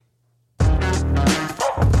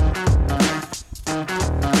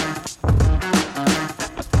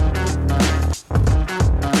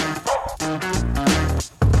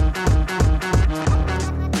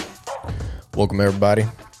Welcome, everybody.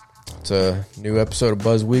 It's a new episode of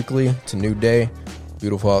Buzz Weekly. It's a new day.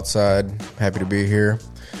 Beautiful outside. Happy to be here.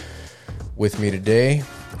 With me today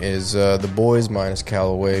is the boys minus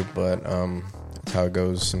Callaway, but that's how it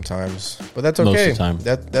goes sometimes. But that's okay. Most of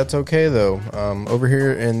the time. That's okay, though. Over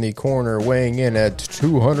here in the corner, weighing in at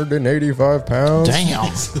 285 pounds.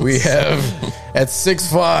 Damn. We have at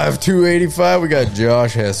 6'5", 285, we got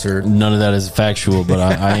Josh Hesser. None of that is factual, but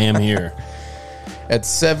I am here. At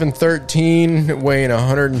 7'13", weighing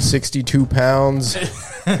 162 pounds.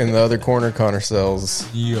 In the other corner, Connor Sells.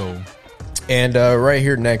 Yo. And right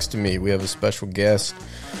here next to me, we have a special guest.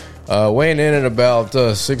 Weighing in at about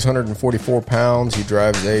 644 pounds. He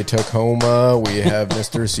drives a Tacoma. We have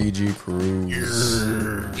Mr. CG Cruz.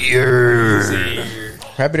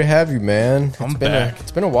 Happy to have you, man. I'm back.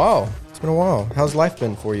 It's been a while. How's life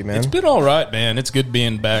been for you, man? It's been all right, man. It's good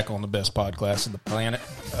being back on the best podcast on the planet.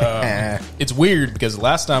 It's weird because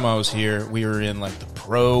last time I was here, we were in like the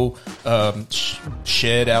pro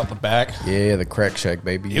shed out the back. Yeah, the crack shack,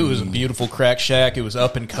 baby. It was a beautiful crack shack. It was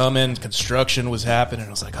up and coming. Construction was happening.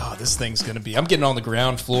 I was like, oh, this thing's going to be... I'm getting on the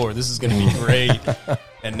ground floor. This is going to be great.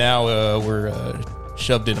 And now we're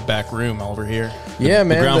shoved in a back room over here. Yeah,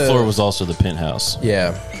 man. The ground floor was also the penthouse.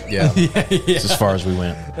 Yeah. It's as far as we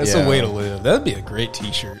went. That's a way to live. That'd be a great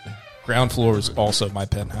T-shirt. Ground floor is also my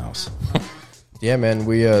penthouse. Yeah, man.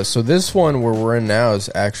 We so this one where we're in now is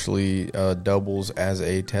actually doubles as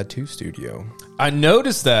a tattoo studio. I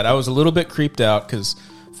noticed that. I was a little bit creeped out because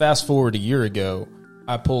fast forward a year ago,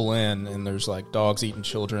 I pull in and there's like dogs eating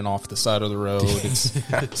children off the side of the road. It's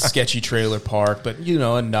sketchy trailer park, but you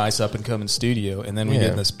know, a nice up and coming studio. And then we get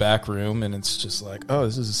in this back room and it's just like, oh,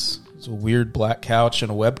 this is a weird black couch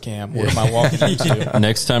and a webcam. What am I walking into?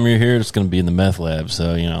 Next time you're here, it's going to be in the meth lab,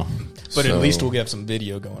 so, you know. But at least we'll get some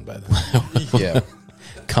video going by then. Yeah.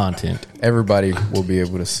 Content. Everybody will be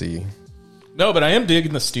able to see. No, but I am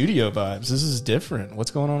digging the studio vibes. This is different.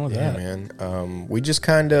 What's going on with that? Man. We just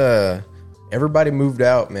kind of... Everybody moved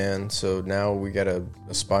out, man, so now we got a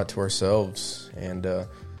spot to ourselves. And,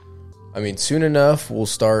 I mean, soon enough, we'll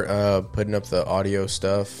start putting up the audio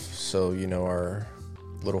stuff, so, you know, our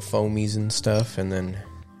little foamies and stuff, and then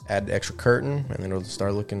add the extra curtain, and then it'll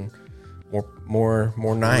start looking more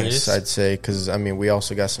nice, I'd say, because, I mean, we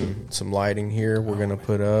also got some lighting here we're going to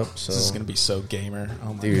put up. So this is going to be so gamer.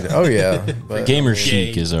 Oh, my dude, God. oh, yeah. But, gamer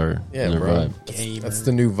chic is our bro. vibe. That's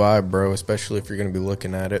the new vibe, bro, especially if you're going to be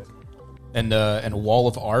looking at it. And a wall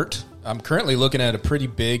of art. I'm currently looking at a pretty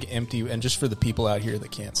big empty, and just for the people out here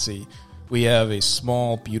that can't see, we have a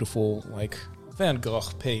small, beautiful, like Van Gogh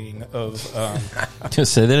painting of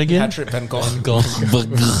Just say that again. Patrick Van Gogh.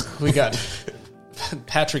 We got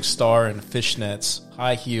Patrick Star in fishnets,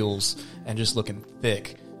 high heels, and just looking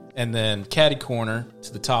thick. And then caddy corner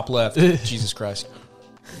to the top left. Jesus Christ,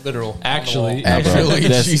 literal. Actually,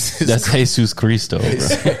 Jesus that's Jesus Cristo,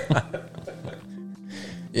 bro.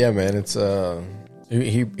 Yeah, man, it's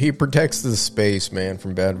he protects the space, man,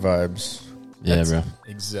 from bad vibes. Yeah, bro.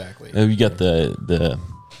 Exactly. You got the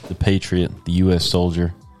Patriot, the U.S.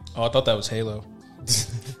 soldier. Oh, I thought that was Halo.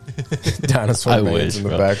 Dinosaur I man's wish, in the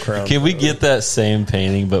bro. background. Can we get that same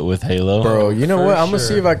painting but with Halo, bro? You know For what? I'm gonna sure.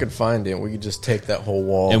 see if I could find it. We could just take that whole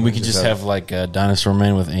wall, and we could just have like a dinosaur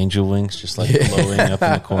man with angel wings, just like blowing up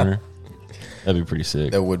in the corner. That'd be pretty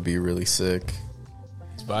sick. That would be really sick.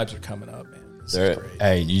 These vibes are coming up, man. This is great.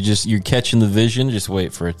 Hey, you're catching the vision. Just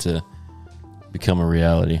wait for it to become a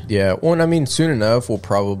reality. Yeah, well, and I mean, soon enough, we'll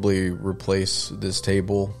probably replace this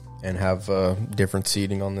table and have different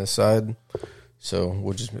seating on this side.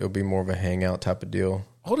 So it'll be more of a hangout type of deal.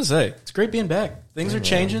 What to say? It's great being back. Things are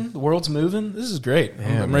changing. The world's moving. This is great.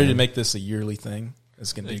 I'm ready to make this a yearly thing.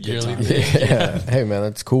 It's going to be a good time. Yeah. Hey, man,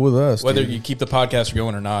 that's cool with us. Whether dude. you keep the podcast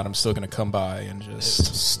going or not, I'm still going to come by and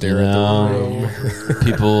just stare at the room.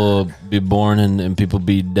 People be born and people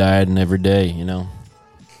be dying every day, you know.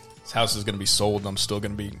 This house is going to be sold and I'm still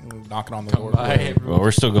going to be knocking on the door. Well, we're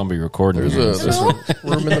still going to be recording. There's a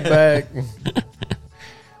room in the back.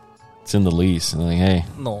 It's in the lease. I'm like, hey.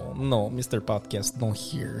 No, Mr. Podcast, don't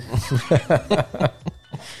hear.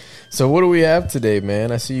 So what do we have today,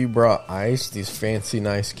 man? I see you brought ice, these fancy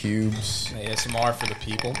nice cubes. ASMR for the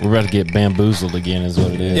people. We're about to get bamboozled again is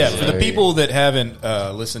what it is. Yeah, for the people that haven't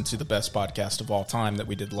listened to the best podcast of all time that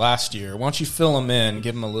we did last year, why don't you fill them in,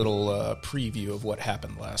 give them a little preview of what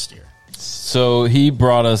happened last year. So he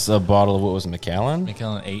brought us a bottle of, what was it, Macallan?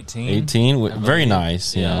 Macallan 18. 18? Very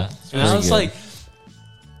nice, yeah. And I was like,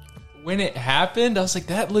 when it happened, I was like,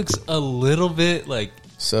 that looks a little bit like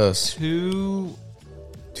Sus. too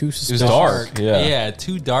Too it was dark. Yeah,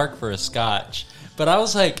 too dark for a scotch. But I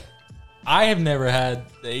was like, I have never had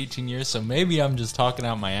the 18 years, so maybe I'm just talking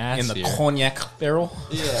out my ass In the here. cognac barrel.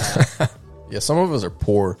 Yeah, Yeah, some of us are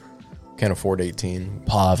poor, can't afford 18.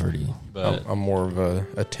 Poverty. but I'm more of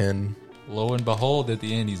a 10. lo and behold, at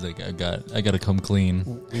the end, he's like, I got to come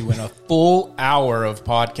clean. We went a full hour of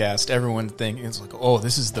podcast. Everyone thinking it's like, oh,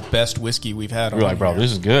 this is the best whiskey we've had. We're on like, bro, here.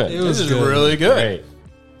 this is good. This is really good. Great.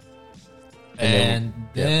 And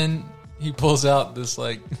then he pulls out this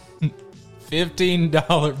like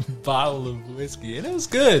 $15 bottle of whiskey, and it was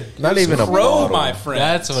good. Not even a Crow, bottle. my friend.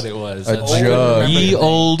 That's what it was. A That's- jug. Ye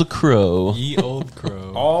old crow. Ye old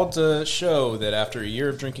crow. All to show that after a year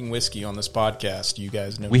of drinking whiskey on this podcast, you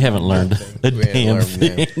guys know We haven't learned nothing. a We ain't damn learned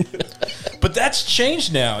thing. But that's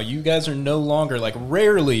changed now. You guys are no longer like.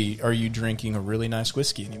 Rarely are you drinking a really nice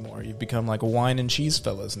whiskey anymore. You've become like wine and cheese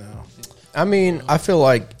fellas now. I mean, I feel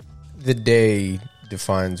like the day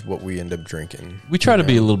defines what we end up drinking. We try to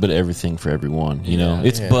be a little bit of everything for everyone. You know,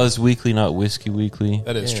 it's Yeah. Buzz Weekly, not Whiskey Weekly.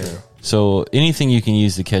 That is Yeah. true. So anything you can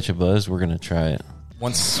use to catch a buzz, we're gonna try it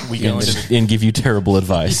Once we go into the, and give you terrible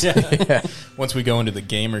advice. once we go into the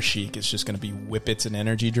gamer chic, it's just going to be whippets and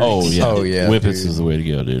energy Oh drinks. yeah, Oh, yeah, Whippets dude. is the way to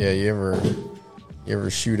go, dude. Yeah, you ever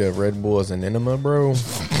shoot a Red Bull as an enema, bro?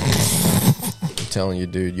 I'm telling you,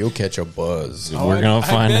 dude, you'll catch a buzz. We're gonna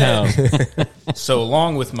find out. So,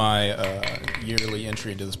 along with my yearly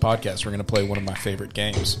entry into this podcast, we're going to play one of my favorite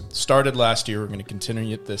games. Started last year, we're going to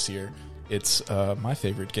continue it this year. It's my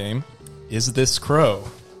favorite game. Is This Crow?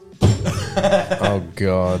 Oh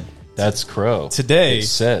God. That's Crow. Today, It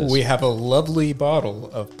says. we have a lovely bottle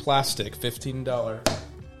of plastic, $15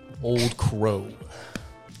 Old Crow.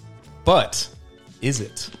 But is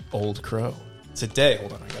it Old Crow? Today,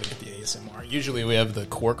 hold on, I gotta get the ASMR. Usually we have the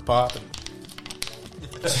cork pop. And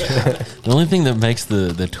The only thing that makes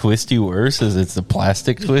the twisty worse is it's the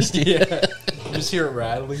plastic twisty. Yeah. You just hear it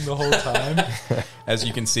rattling the whole time. as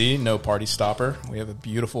you can see, no party stopper. We have a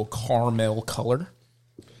beautiful caramel color.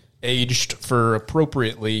 Aged for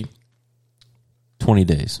appropriately, 20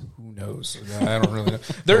 days. who knows? I don't really know.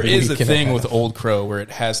 There is a week and a thing half. with Old Crow where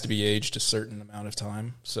it has to be aged a certain amount of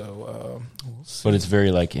time. So, we'll see. But it's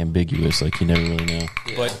very like ambiguous, like you never really know.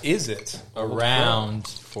 But is it Around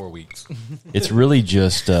 4 weeks. It's really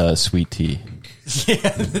just sweet tea.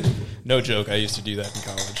 Yeah, no joke. I used to do that in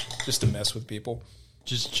college just to mess with people.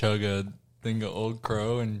 Just chug a thing of Old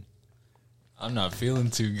Crow, and I'm not feeling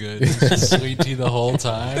too good. It's just sweet tea the whole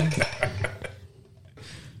time.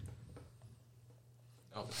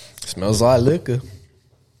 Smells like liquor.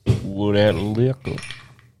 What that liquor?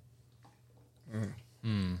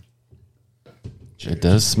 It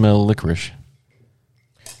does smell licorice.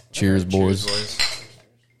 Cheers, boys.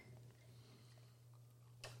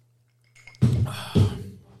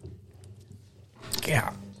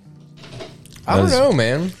 Yeah. I don't know,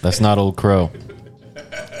 man. That's not Old Crow.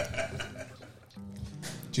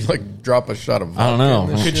 Did you like drop a shot of vodka? I don't know. in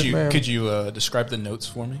this Could shit, you man? could you describe the notes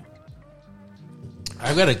for me?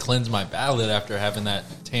 I've got to cleanse my palate after having that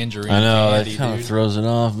tangerine I know candy, that kind of dude. throws it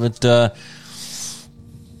off, but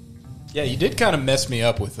Yeah, you did kind of mess me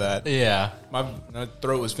up with that. Yeah. My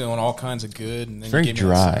throat was feeling all kinds of good, and then Very you gave me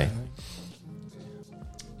dry.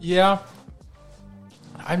 Yeah.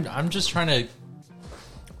 I'm just trying to...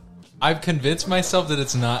 I've convinced myself that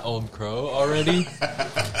it's not Old Crow already.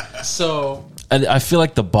 So... I feel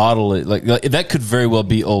like the bottle, like that could very well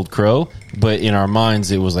be Old Crow, but in our minds,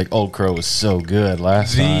 it was like Old Crow was so good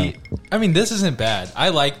last time. I mean, this isn't bad. I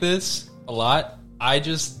like this a lot. I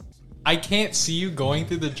can't see you going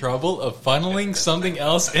through the trouble of funneling something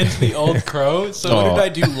else into the Old Crow. So What did I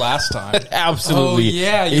do last time? Absolutely, Oh,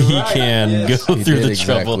 yeah, you're he right. can Yes. go He through did the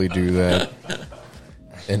trouble. exactly do that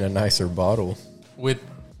in a nicer bottle. with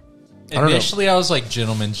don't know. initially I was like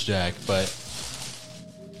Gentleman's Jack, but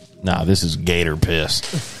Nah, this is gator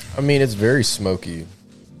piss. I mean, it's very smoky.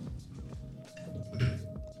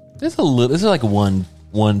 There's a little. There's like one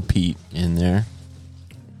peat in there.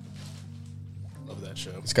 Love that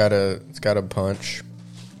show. It's got a punch.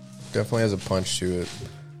 Definitely has a punch to it.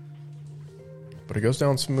 But it goes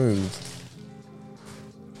down smooth.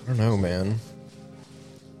 I don't know, man.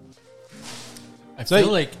 I So feel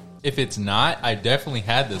you- like if it's not, I definitely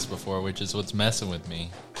had this before, which is what's messing with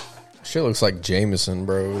me. Shit looks like Jameson,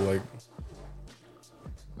 bro. Like,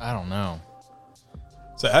 I don't know.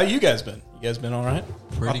 So how you guys been? You guys been all right?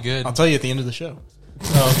 Pretty good. I'll tell you at the end of the show.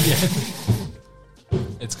 Oh, yeah.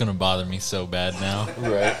 It's gonna bother me so bad now.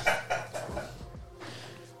 right?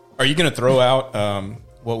 Are you going to throw out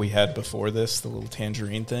what we had before this, the little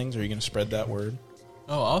tangerine things? Or are you going to spread that word?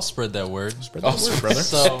 Oh, I'll spread that word. Spread that word, brother.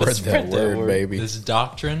 So Spread that word, baby. this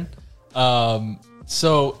doctrine.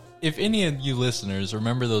 So if any of you listeners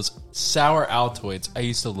remember those sour Altoids, I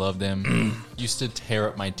used to love them. Used to tear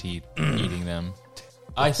up my teeth eating them.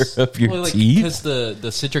 Tear up your teeth? Because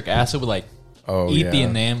the citric acid would like eat the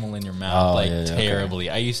enamel in your mouth terribly.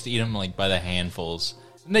 Okay. I used to eat them like by the handfuls,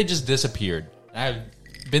 and they just disappeared. I've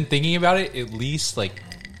been thinking about it at least like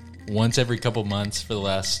once every couple months for the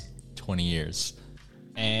last 20 years.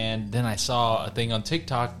 And then I saw a thing on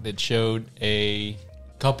TikTok that showed a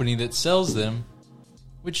company that sells them,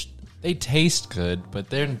 which they taste good, but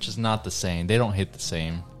they're just not the same. They don't hit the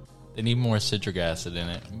same. They need more citric acid in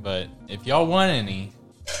it. But if y'all want any,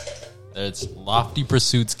 it's Lofty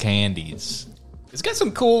Pursuits candies. It's got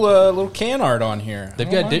some cool little can art on here.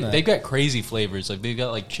 They've got crazy flavors. Like they've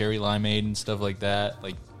got like cherry limeade and stuff like that.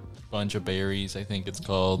 Like bunch of berries, I think it's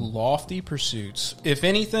called. Lofty Pursuits. If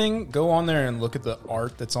anything, go on there and look at the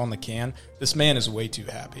art that's on the can. This man is way too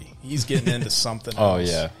happy. He's getting into something else.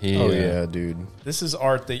 Yeah, dude. This is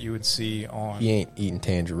art that you would see on... He ain't eating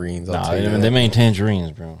tangerines. Nah, them ain't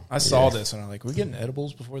tangerines, bro. I saw this and I'm like, we getting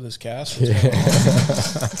edibles before this cast?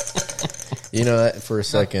 You know, for a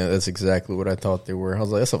second, that's exactly what I thought they were. I was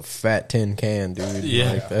like, that's a fat tin can, dude.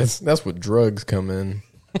 Yeah. Like, that's what drugs come in.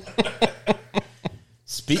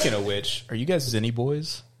 Speaking of which, are you guys Zenny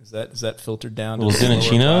boys? Is that filtered down to little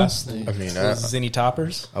Zenachino? I mean, Zenny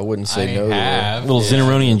toppers? I wouldn't say no. Have. Little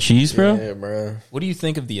Zenneroni and cheese, bro? Yeah, bro. What do you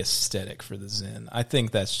think of the aesthetic for the Zen? I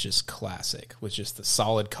think that's just classic, with just the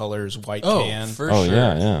solid colors, white can. For sure.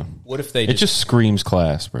 Yeah. What if they It just screams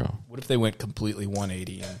class, bro. What if they went completely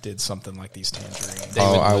 180 and did something like these tangerines?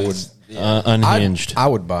 I would. Unhinged. I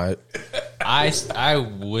would buy it. I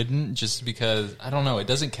wouldn't, just because I don't know, it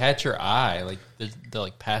doesn't catch your eye. Like they're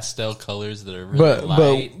like pastel colors that are really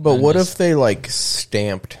light. But what if they like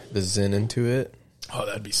stamped the Zen into it? Oh,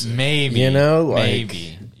 that'd be sick. Maybe, you know, like,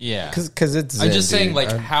 maybe, yeah. Because it's Zen, I'm just saying, dude.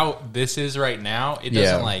 like how this is right now. It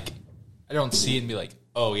doesn't like. I don't see it and be like,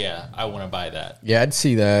 oh yeah, I want to buy that. Yeah, I'd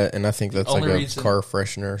see that, and I think that's like Only a car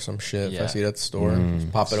freshener or some shit. If I Yeah. see it at the store,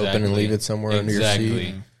 just pop it open and leave it somewhere under your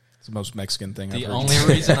seat. It's the most Mexican thing The I've heard. only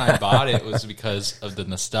reason I bought it was because of the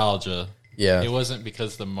nostalgia. Yeah. It wasn't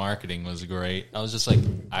because the marketing was great. I was just like,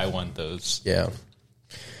 I want those. Yeah.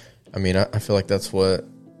 I mean, I feel like that's what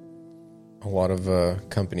a lot of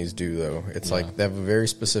companies do, though. It's like they have a very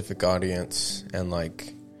specific audience, and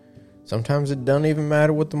like sometimes it doesn't even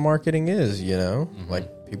matter what the marketing is, you know?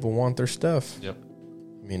 Like people want their stuff. Yep.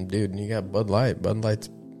 I mean, dude, you got Bud Light. Bud Light's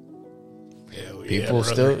people brother.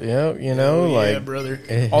 still, you know, Yeah, like brother.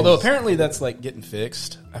 it Although has- apparently that's like getting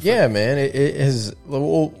fixed. yeah, man, it is.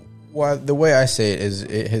 Well, the way I say it is,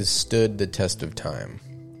 it has stood the test of time,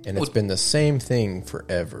 and it's been the same thing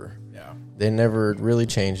forever. Yeah. They never really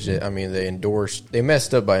changed it. I mean, they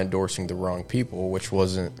messed up by endorsing the wrong people, which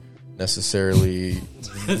wasn't necessarily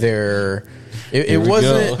their. It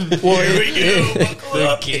wasn't. Well,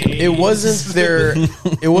 it wasn't their.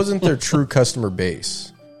 It wasn't their true customer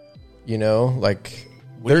base. You know, like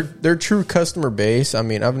their true customer base. I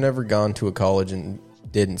mean, I've never gone to a college and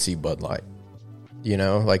didn't see Bud Light. You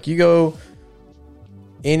know, like you go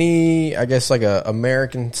I guess like a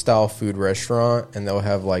American style food restaurant, and they'll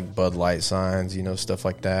have like Bud Light signs, you know, stuff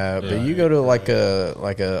like that. But you go to like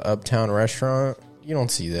a uptown restaurant, you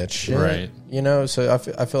don't see that shit, Right. You know, so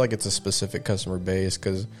I feel like it's a specific customer base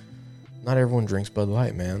because not everyone drinks Bud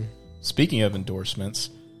Light, man. Speaking of endorsements,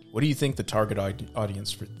 what do you think the target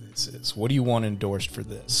audience for this is? What do you want endorsed for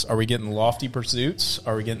this? Are we getting Lofty Pursuits?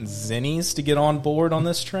 Are we getting Zennies to get on board on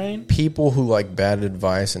this train? People who like bad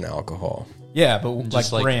advice and alcohol. Yeah, but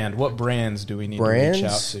Just like- brand. What brands do we need to reach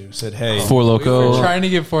out to? Said, hey, Four We Loco. were trying to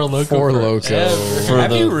get Four Loco. Four Loko. For Have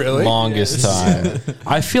the you really? longest time.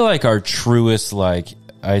 I feel like our truest like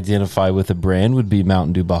identify with a brand would be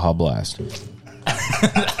Mountain Dew Baja Blast.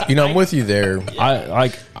 You know, I'm with you there. I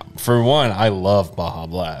like, for one, I love Baja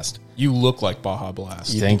Blast. you look like Baja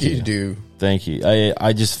Blast. Thank you. You do. Thank you.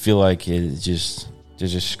 I just feel like it just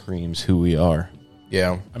screams who we are.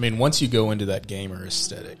 Yeah. I mean, once you go into that gamer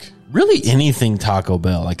aesthetic, Really, anything Taco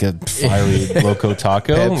Bell, like a fiery Loco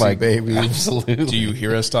Taco, Pepsi, like baby. absolutely. do you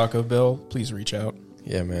hear us, Taco Bell? Please reach out.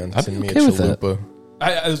 Yeah, man. I'd Send be me okay a with that. chalupa.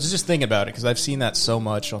 I was just thinking about it because I've seen that so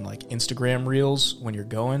much on like Instagram reels when you're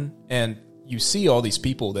going, and you see all these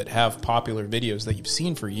people that have popular videos that you've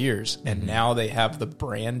seen for years, and now they have the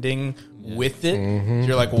branding with it. So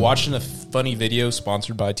you're like watching a funny video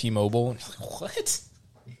sponsored by T-Mobile, and you're like, what?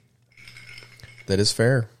 That is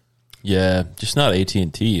fair. Yeah, just not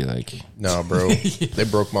AT&T. Like, No, bro. They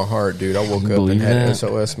broke my heart, dude. I woke up and believe had that?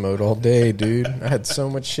 SOS mode all day, dude. I had so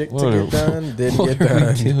much shit to What get are- done. Didn't what get are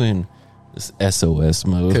done. we doing? This SOS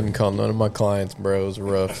mode. Couldn't call none of my clients, bro. It was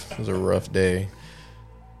rough. It was a rough day.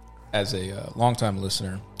 as a longtime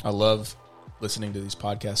listener, I love listening to these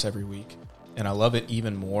podcasts every week, and I love it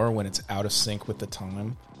even more when it's out of sync with the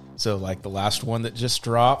time. So, like the last one that just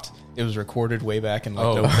dropped, it was recorded way back in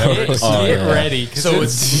November. Get ready, so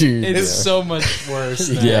it's so much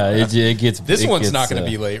worse. It gets. This one's not going to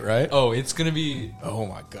be late, right? Oh, it's going to be. Oh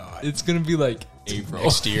my god, it's going to be like April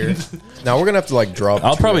next year. Now we're gonna have to like drop.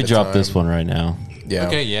 I'll probably drop this one right now. Yeah.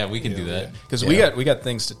 Okay. Yeah, we can do that because we got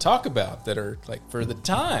things to talk about that are like for the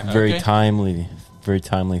time. Very timely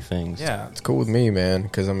things. Yeah, it's cool with me, man.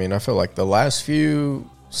 Because I mean, I feel like the last few,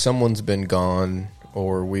 someone's been gone.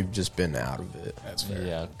 Or we've just been out of it. That's fair.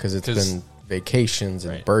 Yeah, because it's been vacations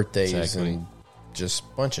and birthdays and just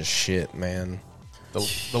a bunch of shit, man.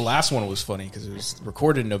 The last one was funny because it was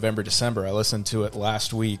recorded in November, December. I listened to it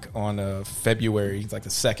last week on February, like the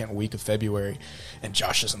second week of February, and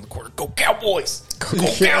Josh is in the corner. Go Cowboys! Go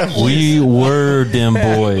Cowboys! We were them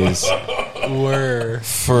boys. Were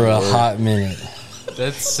for a hot minute.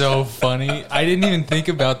 That's so funny. I didn't even think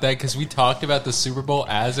about that because we talked about the Super Bowl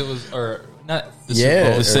as it was, or not the Super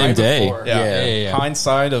Bowl, the same day. Yeah.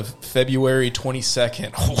 Hindsight of February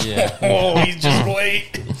 22nd. Oh, he's just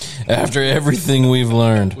late. After everything we've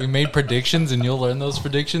learned. We made predictions, and you'll learn those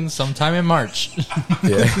predictions sometime in March.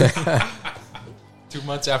 Yeah. 2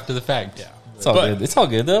 months after the fact. Yeah. It's all good. It's all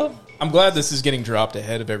good, though. I'm glad this is getting dropped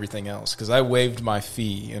ahead of everything else because I waived my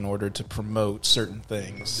fee in order to promote certain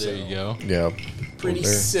things. There you go. Yeah. Pretty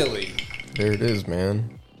silly. There it is,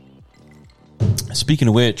 man. Speaking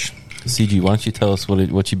of which, CG, why don't you tell us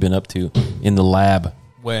what you've been up to in the lab?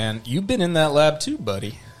 When you've been in that lab too,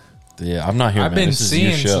 buddy. Yeah, I'm not here. I've man. been this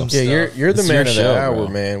seeing is your show. some stuff. You're the This is man your of the show, hour, bro.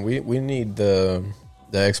 man. We need the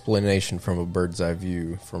explanation from a bird's eye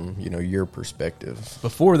view, from your perspective.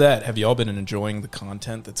 Before that, have y'all been enjoying the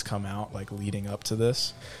content that's come out like leading up to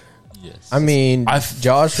this? Yes. I mean,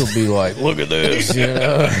 Josh will be like, "Look at this,"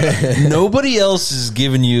 Nobody else is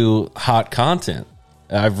giving you hot content.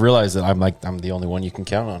 I've realized that I'm the only one you can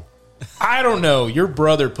count on. I don't know. Your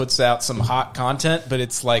brother puts out some hot content, but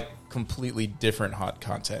it's like completely different hot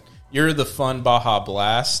content. You're the fun Baja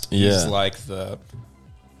Blast. He's like the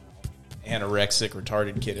anorexic,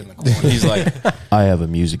 retarded kid in the corner. He's like, I have a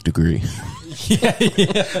music degree.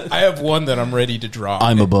 I have one that I'm ready to drop.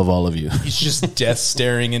 I'm above all of you. He's just death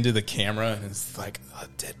staring into the camera, and it's like,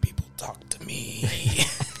 dead people talk to me.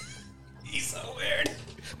 He's so weird.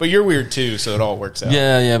 But you're weird too, so it all works out.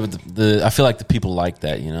 Yeah, but I feel like the people like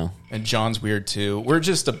that, And John's weird too. We're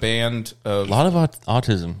just a band of... A lot of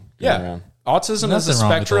autism. Yeah. Around. Autism is a Nothing wrong with a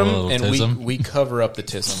spectrum, little and autism. we cover up the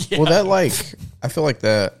tism. Well, I feel like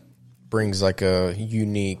that brings like a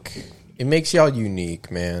unique. It makes y'all unique,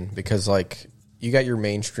 man, because like you got your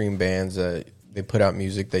mainstream bands that they put out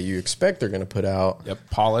music that you expect they're going to put out. Yep,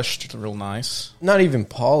 polished, real nice. Not even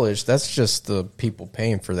polished. That's just the people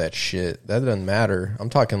paying for that shit. That doesn't matter. I'm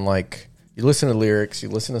talking like you listen to lyrics, you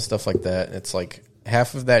listen to stuff like that, and it's like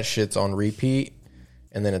half of that shit's on repeat,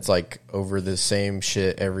 and then it's like over the same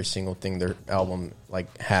shit every single thing their album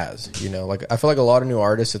like has. Like I feel like a lot of new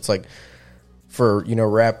artists, it's like for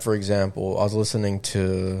rap, for example. I was listening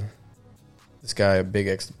to this guy, Big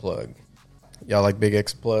X the Plug. Y'all like Big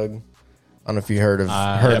X the Plug? I don't know if you heard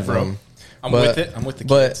of him. I'm with it. I'm with the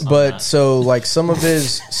kids. But so like some of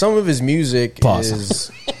his music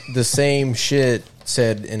is the same shit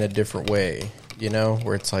said in a different way.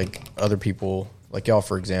 Where it's like other people, like y'all,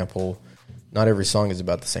 for example. Not every song is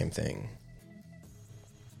about the same thing.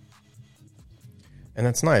 And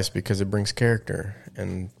that's nice because it brings character,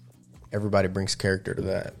 and everybody brings character to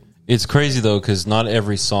that. It's crazy, though, because not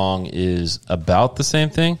every song is about the same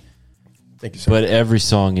thing. Thank you, sir. But every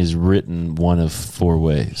song is written one of four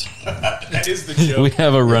ways. That is the joke. We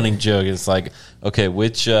have a running joke. It's like, okay,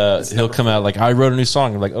 which he'll come out like, I wrote a new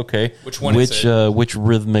song. I'm like, okay, which one is it? Which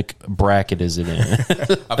rhythmic bracket is it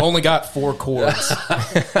in? I've only got 4 chords.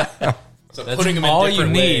 So that's putting them all in you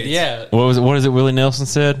different need. ways. Yeah. What is it Willie Nelson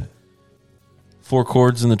said? 4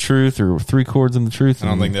 chords in the truth, or 3 chords in the truth. I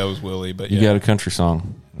don't think that was Willie, but you got a country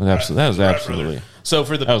song. That was absolutely. So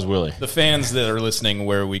for that was Willie. The fans that are listening,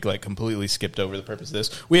 where we like completely skipped over the purpose of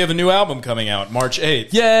this, we have a new album coming out March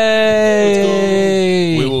 8th.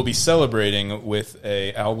 Yay! We will be celebrating with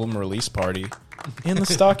a album release party in the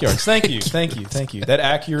Stockyards. Thank you. That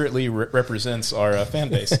accurately represents our fan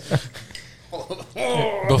base.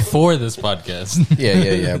 Before this podcast.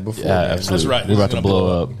 Yeah. Before absolutely. That's right. We're about to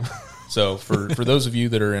blow up. So for those of you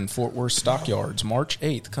that are in Fort Worth Stockyards, March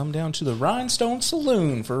 8th, come down to the Rhinestone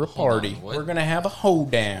Saloon for a party. We're going to have a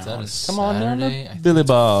hoedown. Come on down to Billy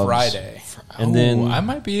Bob. Friday. And then I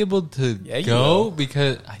might be able to go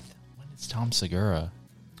because when it's Tom Segura.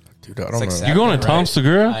 Dude, I don't know. You're going to Tom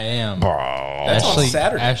Segura? I am. Bro. That's on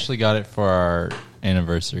Saturday. Ashley got it for our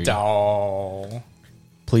anniversary. Oh.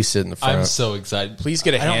 Please sit in the front. I'm so excited. Please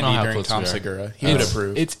get a I don't know handy how during close we Tom are. Segura. He would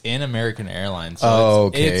approve. It's in American Airlines. So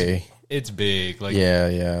Oh, it's, okay. It's big. Like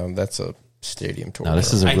Yeah. That's a stadium tour. No,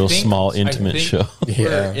 this is a real small, intimate show.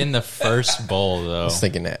 We're in the first bowl, though. I was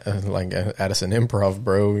thinking like Addison Improv,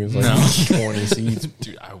 bro. He was like No. 20 seats.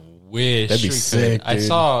 Dude, I wish That'd be we sick, could. I dude.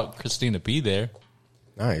 saw Christina P there,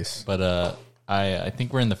 Nice. but I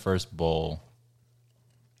think we're in the first bowl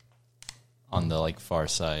on the like far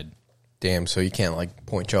side. Damn, so you can't like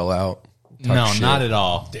point y'all out? No, shit. not at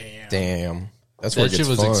all. Damn. That's where That it shit gets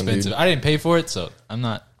was fun, expensive. dude. I didn't pay for it, so I'm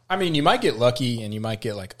not. I mean, you might get lucky and you might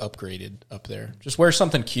get like upgraded up there. Just wear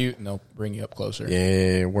something cute and they'll bring you up closer.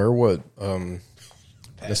 Yeah, wear what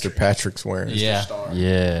Mr. Patrick's wearing. Yeah,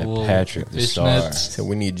 Yeah, Little Patrick the Star. fishnets. So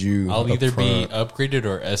we need you. I'll up either be front. upgraded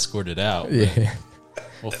or escorted out. Yeah.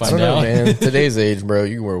 We'll I find don't know, out. man. Today's age, bro.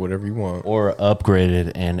 You can wear whatever you want. Or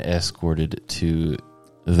upgraded and escorted to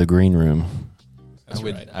the green room.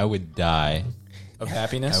 I would die. Of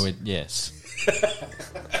happiness? I would, yes.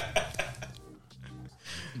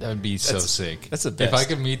 That would be so sick. that's the If I best.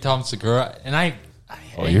 could meet Tom Segura, and I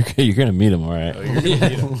Oh, you're gonna meet him, all right?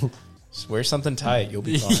 Just wear something tight. You'll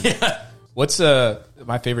be fine. What's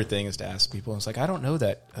my favorite thing is to ask people. It's like, I don't know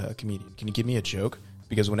that comedian. Can you give me a joke?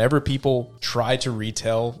 Because whenever people try to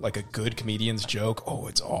retell like a good comedian's joke,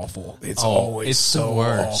 it's awful. It's always it's the so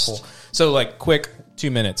worst. awful. So like, quick,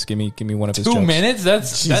 2 minutes. Give me one of his 2 jokes. minutes?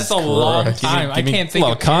 That's a long Christ. time. Give me I can't A think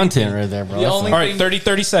lot of of content anything. right there, bro. The That's only All right, thing-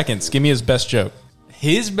 30 seconds. Give me his best joke.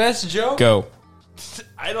 His best joke? Go.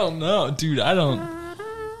 I don't know, dude. I don't.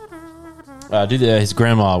 dude, his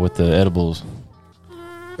grandma with the edibles.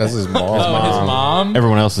 That's his mom. Oh, his mom.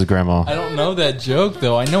 Everyone else's grandma. I don't know that joke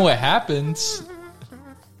though. I know what happens.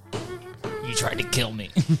 You tried to kill me,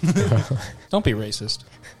 Don't be racist.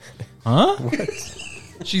 huh?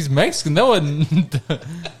 She's Mexican. That wasn't.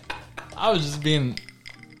 I was just being.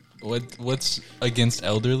 What's against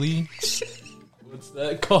elderly? What's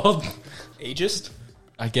that called? Ageist?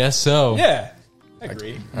 I guess so. Yeah. I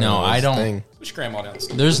agree. No, I His don't. thing. Push grandma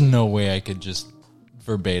downstairs. There's no way I could just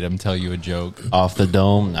verbatim tell you a joke. Off the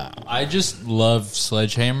dome? Nah. I just love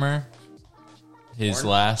Sledgehammer. His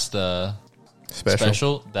last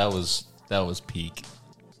special that was peak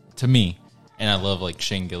to me, and I love like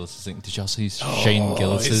Shane Gillis's thing. Did y'all see Shane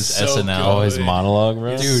Gillis's it's so SNL? Oh, his monologue,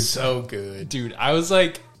 bro. Dude, so good. Dude, I was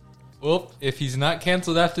like, well, if he's not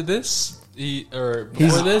canceled after this, he's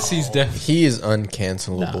definitely. He is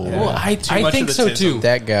uncancelable. Well, I much think of so the tism. too.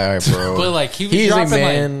 That guy, bro. But like he was He's a dropping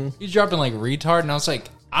man. like he's dropping like retard, and I was like,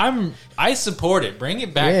 I support it. Bring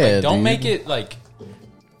it back. Yeah, like, don't dude. make it like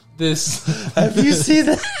this. Have you seen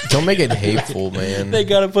that? Don't make it hateful, man. They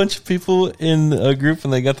got a bunch of people in a group,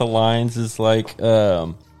 and they got the lines. It's like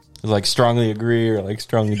strongly agree or like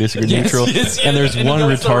strongly disagree, Yes, neutral. yes, yes. And there's And he one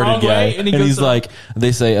goes the retarded wrong guy, way, and, and he goes he's the- like,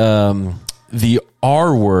 they say, the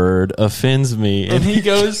R word offends me, And he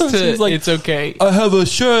goes to, he's like, it's okay. I have a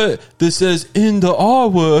shirt that says in the R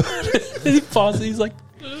word. And he pauses. He's like,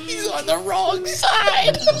 he's on the wrong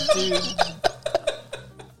side.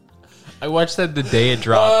 I watched that the day it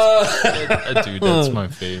dropped. Dude, that's my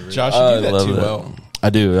favorite. Josh, you do that love too that. well. I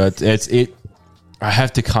do. It's it. I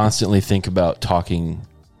have to constantly think about talking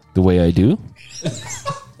the way I do.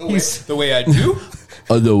 The way I do.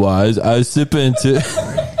 Otherwise, I sip into.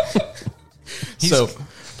 So,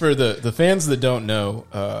 for the fans that don't know,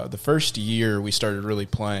 the first year we started really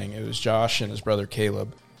playing, it was Josh and his brother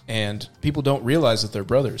Caleb. And people don't realize that they're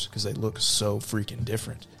brothers because they look so freaking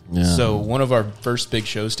different. Yeah. So, one of our first big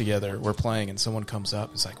shows together, we're playing, and someone comes up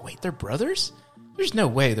and is like, wait, they're brothers? There's no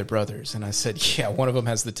way they're brothers. And I said, yeah, one of them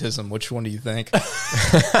has the tism. Which one do you think?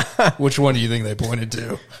 Which one do you think they pointed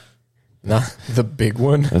to? Not the big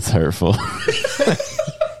one. That's hurtful.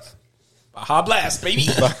 Baja Blast, baby.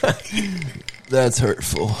 That's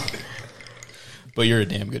hurtful. But you're a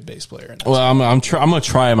damn good bass player. And Well, I'm gonna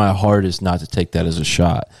try my hardest not to take that as a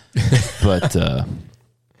shot, but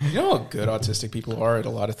you know how good autistic people are at a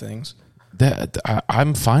lot of things?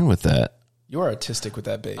 I'm fine with that. You are autistic with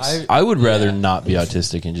that bass. I would rather not be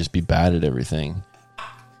autistic and just be bad at everything.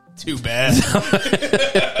 Too bad.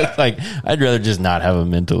 Like, I'd rather just not have a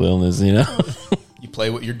mental illness, you know? You play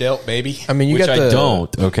what you're dealt, baby. I mean, you Which got I the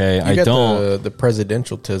don't, okay? You I got don't. The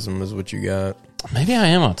presidentialism is what you got. Maybe I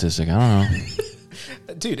am autistic. I don't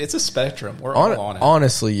know. Dude, it's a spectrum. We're all on it.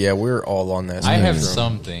 Honestly, yeah, we're all on that I have spectrum.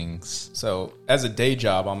 some things. So, as a day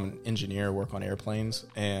job, I'm an engineer, work on airplanes,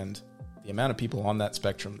 and the amount of people on that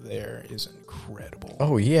spectrum there is incredible.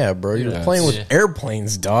 Oh yeah, bro! You're playing with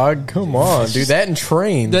airplanes, dog. Come on, dude. That and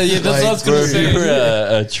trains. Yeah, that's what I was gonna say. If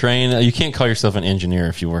you're a train, you can't call yourself an engineer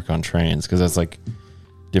if you work on trains because that's like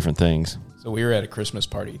different things. So we were at a Christmas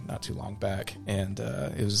party not too long back, and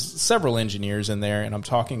it was several engineers in there, and I'm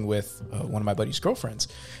talking with one of my buddy's girlfriends,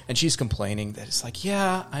 and she's complaining that it's like,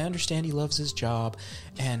 yeah, I understand he loves his job,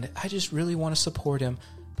 and I just really want to support him,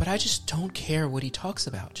 but I just don't care what he talks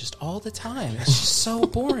about just all the time. It's just so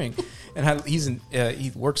boring. And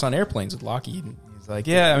he works on airplanes with Lockheed, and he's like,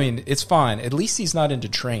 yeah, I mean, it's fine. At least he's not into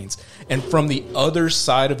trains. And from the other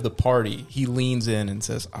side of the party, he leans in and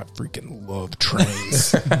says, I freaking love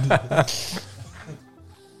trains.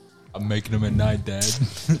 I'm making them at night, Dad.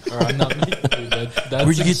 Or I'm not making them, Dad. That's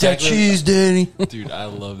Where'd you get that cheese, Danny? Dude, I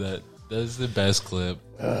love that. That's the best clip.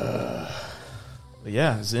 But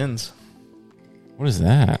yeah, Zins. What is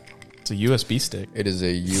that? It's a USB stick. It is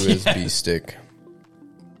a USB stick.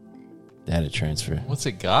 Data transfer. What's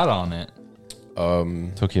it got on it?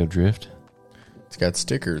 Tokyo Drift. It's got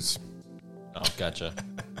stickers, Oh, gotcha.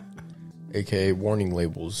 aka warning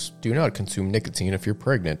labels. Do not consume nicotine if you're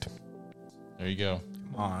pregnant. There you go.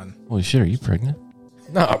 Come on. Holy shit, are you pregnant?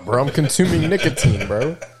 Nah, bro, I'm consuming nicotine,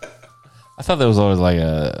 bro. I thought that was always like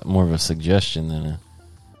a more of a suggestion than a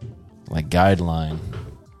like guideline.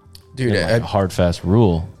 Dude, Like a hard fast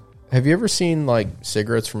rule. have you ever seen like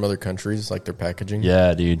cigarettes from other countries, like their packaging?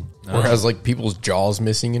 Yeah, dude. Where it has like people's jaws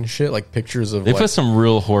missing and shit, like pictures of They like, put some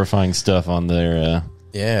real horrifying stuff on their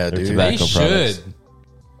yeah, their dude. tobacco They products. should.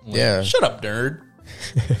 Yeah, Shut up, nerd.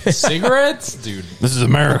 Cigarettes? Dude. This is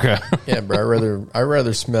America. yeah, bro. I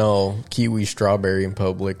rather smell kiwi strawberry in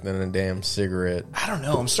public than a damn cigarette. I don't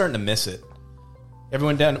know. I'm starting to miss it.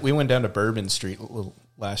 We went down to Bourbon Street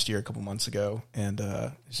last year, a couple months ago, and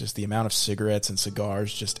it's just the amount of cigarettes and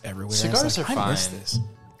cigars just everywhere. Cigars I was are I miss fine. this.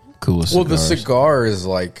 Coolest Well, the cigars. cigar is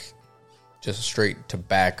like just straight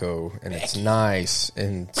tobacco, and it's nice.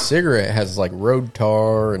 And cigarette has like road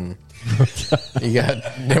tar, and you got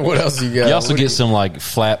what else you got? You also What get do some like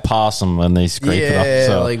flat possum when they scrape it off. yeah,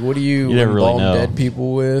 So like what do you never really embalm know. dead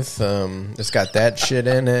people with? It's got that shit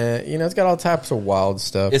in it. You know, it's got all types of wild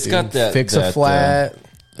stuff. It's dude. got that- fix a that, flat.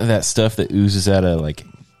 that stuff that oozes out of like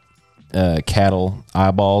cattle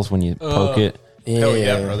eyeballs when you poke it. Hell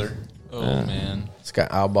yeah, brother. Oh, man. It's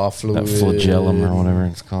got eyeball fluid. That flagellum or whatever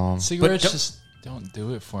it's called. Cigarettes don't- just don't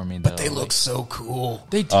do it for me, though. But they look so cool.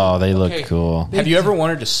 They do. Oh, they look Okay. cool. Have you ever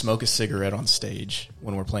wanted to smoke a cigarette on stage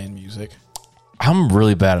when we're playing music? I'm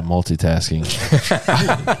really bad at multitasking.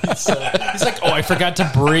 He's like, oh, I forgot to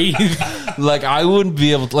breathe. Like I wouldn't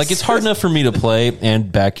be able to, like it's hard enough for me to play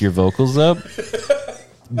and back your vocals up.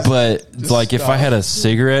 But like if I had a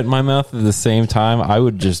cigarette in my mouth at the same time, I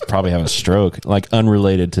would just probably have a stroke, like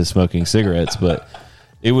unrelated to smoking cigarettes, but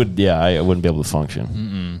it would I wouldn't be able to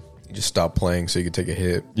function. You just stop playing so you could take a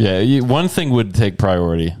hit. Yeah, one thing would take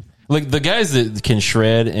priority. Like the guys that can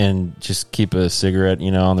shred and just keep a cigarette,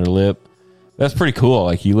 on their lip. That's pretty cool.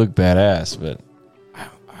 Like you look badass, but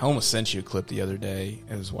I almost sent you a clip the other day.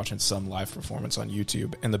 I was watching some live performance on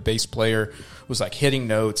YouTube, and the bass player was like hitting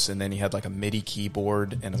notes, and then he had like a MIDI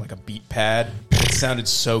keyboard and like a beat pad. It sounded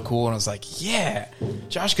so cool, and I was like, "Yeah,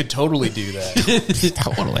 Josh could totally do that."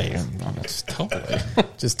 totally.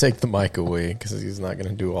 Just take the mic away because he's not going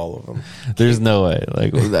to do all of them. There's no way.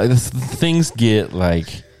 Like things get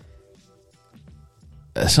like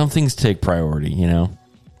some things take priority,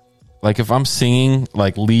 Like if I'm singing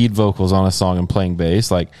like lead vocals on a song and playing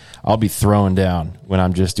bass, like I'll be throwing down when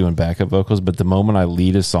I'm just doing backup vocals. But the moment I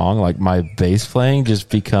lead a song, like my bass playing just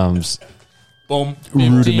becomes Boom.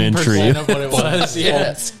 rudimentary. 15% of what it was.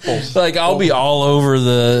 Yes. Like I'll be all over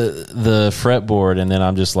the fretboard, and then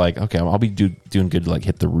I'm just like, okay, I'll be doing good to like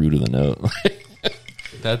hit the root of the note.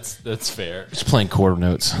 That's fair. Just playing quarter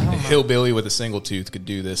notes. A hillbilly with a single tooth could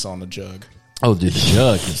do this on the jug. Oh, dude, the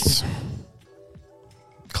jug is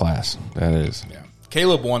class. That is. Yeah.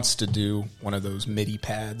 Caleb wants to do one of those MIDI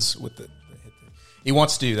pads with he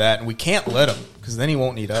wants to do that, and we can't let him because then he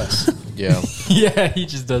won't need us. Yeah. Yeah, he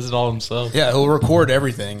just does it all himself. Yeah, he'll record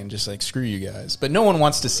everything and just like screw you guys. But no one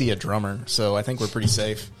wants to see a drummer, so I think we're pretty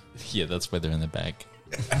safe. Yeah, that's why they're in the back.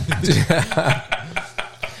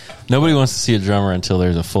 Nobody wants to see a drummer until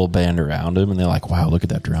there's a full band around him, and they're like, "Wow, look at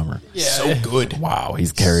that drummer! Yeah, so good. Wow,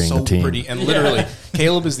 he's carrying so the team." pretty. And literally,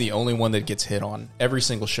 Caleb is the only one that gets hit on every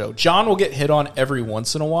single show. John will get hit on every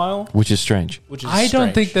once in a while, Which is strange. which is I don't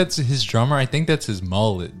strange. think that's his drummer. I think that's his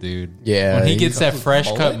mullet, dude. Yeah, When he he- gets that fresh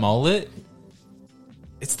Mullet? cut mullet.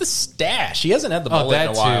 It's the stash. He hasn't had the Oh, mullet in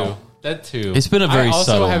that a while. too. That too. It's been a very I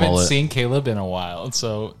also subtle haven't mullet. seen Caleb in a while.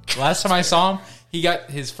 So last time I saw him, he got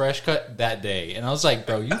his fresh cut that day, and I was like,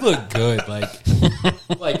 "Bro, you look good.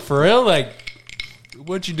 Like for real. Like,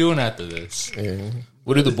 what you doing after this?" Yeah.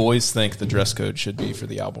 What do the boys think the dress code should be for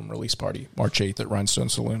the album release party, March 8th at Rhinestone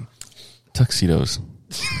Saloon? Tuxedos.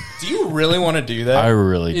 Do you really want to do that? I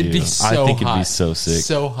really It'd do. be so I think it'd be hot. so sick.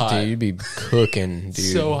 So hot. Dude, you'd be cooking, dude.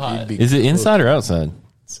 So hot. You'd be Is it inside or outside?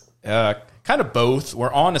 Kind of both.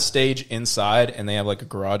 We're on a stage inside, and they have like a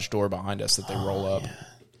garage door behind us that they roll up.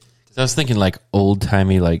 I was thinking like old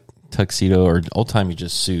timey like tuxedo or old timey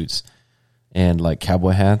just suits and like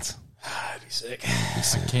cowboy hats. That'd be sick.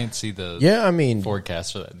 I can't see the Yeah, I mean,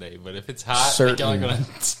 forecast for that day, but if it's hot, Certain- I'm gonna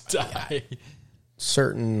die.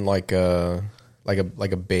 certain like a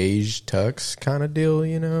beige tux kind of deal,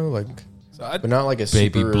 you know, like, but not like a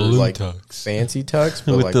Baby super blue like tux. fancy tux,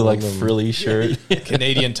 but With like the one like of them- frilly shirt.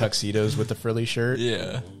 Canadian tuxedos with the frilly shirt.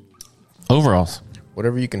 Yeah, Overalls.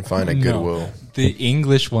 whatever you can find at Goodwill. the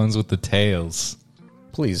English ones with the tails.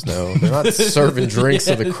 Please no, they're not serving drinks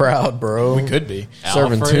to the crowd, bro. We could be.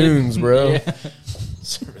 serving Alfred. tunes, bro. Yeah.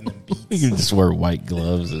 Serving them beats. You can just wear white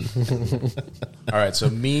gloves. And All right, so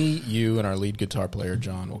me, you, and our lead guitar player,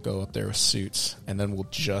 John, will go up there with suits, and then we'll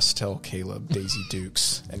just tell Caleb Daisy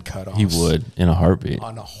Dukes and cut off. he would in a heartbeat.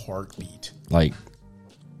 On a heartbeat. Like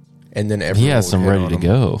And then he everyone has some would hit ready on to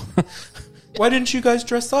him. go. Why didn't you guys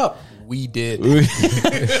dress up? We did.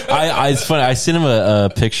 It's funny. I sent him a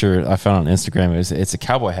picture I found on Instagram. It's a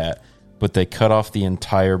cowboy hat, but they cut off the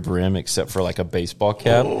entire brim except for like a baseball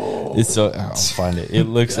cap. It's so I'll find it. It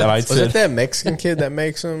looks. And I Was it said, that Mexican kid that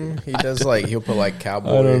makes them? He does like he'll put like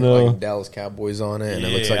cowboy, I don't know. like Dallas Cowboys on it, and it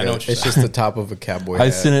looks Yeah, like I know a, what you're it's just the top of a cowboy. I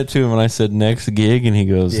hat. sent it to him and I said next gig, and he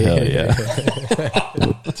goes, hell yeah.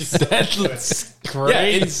 That looks Yeah,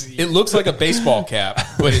 crazy. it looks like a baseball cap,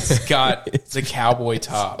 but it's got the cowboy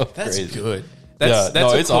top. That's crazy. good. Yeah,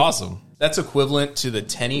 no, it's awesome. That's equivalent to the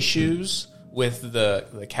tenny shoes with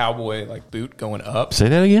the cowboy like boot going up. Say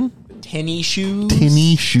that again. Tenny shoes.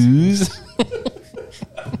 Tinny shoes.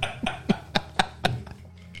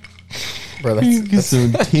 bro. Get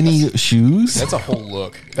some tinny shoes. That's a whole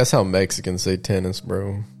look. That's how Mexicans say tennis,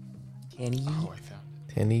 bro. Tenny.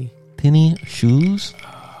 Tenny. Tinny shoes.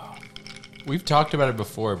 We've talked about it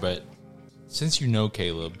before, but since you know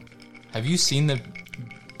Caleb, have you seen the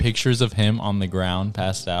pictures of him on the ground,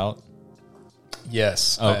 passed out?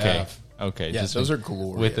 Yes. I Okay, have. okay. Yeah, those are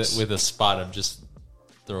glorious. with a spot of just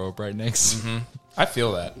throw up right next. I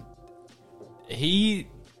feel that. He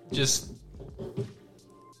just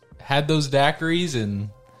had those daiquiris, and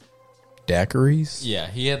Daiquiris. yeah,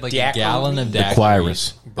 he had like Daiquiri? a gallon of daiquiris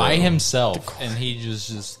Daiquiris. by himself, and he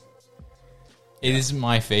just. It is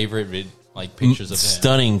my favorite like pictures of him,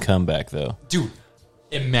 Stunning comeback though. dude.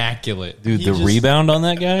 Immaculate, Dude, He the just- rebound on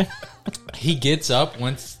that guy. He gets up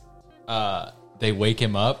once they wake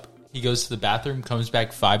him up. He goes to the bathroom, comes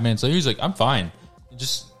back 5 minutes later. He's like, I'm fine. He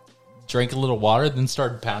just drank a little water, then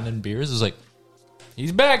started pounding beers. It was like,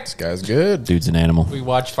 he's back. This guy's good. Dude's an animal. We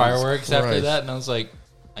watched fireworks after Christ. that, and I was like,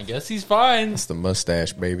 I guess he's fine. It's the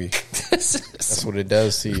mustache, baby. That's what it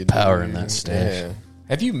does to you. power dude. in that stash. Yeah.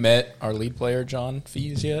 Have you met our lead player, John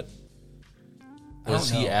Fees, yet? Was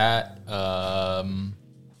he at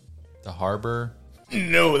the harbor?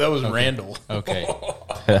 No, that was Randall. Okay.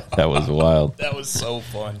 That was wild. That was so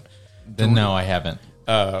fun. Then no, I haven't.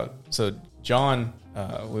 So John,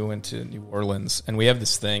 we went to New Orleans, and we have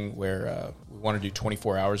this thing where we want to do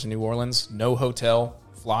 24 hours in New Orleans. No hotel,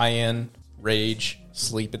 fly in, rage,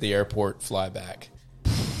 sleep at the airport, fly back.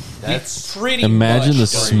 That's Pretty Imagine the much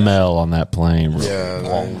smell on that plane, bro.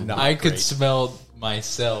 Yeah, not I could great. smell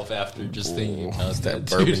myself after just thinking about that that.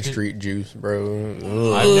 Bourbon dude. Street juice, bro. I've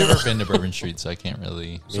Ugh. never been to Bourbon Street, so I can't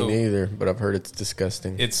really. Me neither, but I've heard it's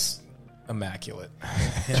disgusting. It's immaculate.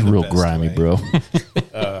 It's real grimy, bro.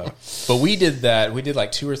 But we did that. We did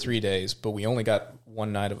like 2 or 3 days, but we only got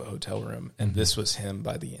one night of a hotel room, and this was him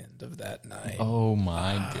by the end of that night. Oh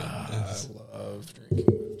my goodness! I love drinking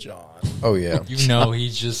with John. Oh yeah, You know, he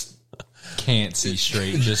just can't see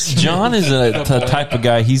straight. Just John is a type of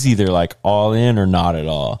guy. He's either like all in or not at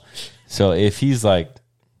all. So if he's like,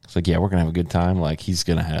 it's like, yeah, we're gonna have a good time. Like he's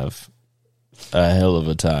gonna have a hell of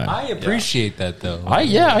a time. I appreciate that though. I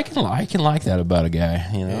can like that about a guy.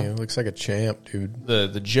 You know, yeah, looks like a champ, dude. The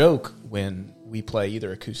joke when we play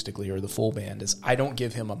either acoustically or the full band is I don't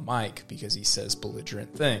give him a mic because he says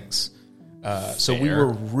belligerent things. So we were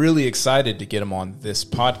really excited to get him on this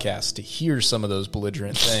podcast to hear some of those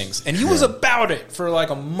belligerent things. And he was about it for like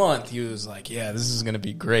a month. He was like, yeah, this is going to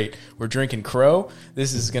be great. We're drinking Crow.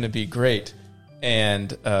 This is going to be great.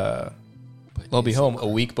 And but I'll be home a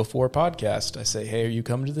week before podcast. I say, hey, are you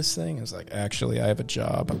coming to this thing? It's like, actually, I have a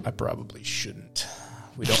job. I probably shouldn't.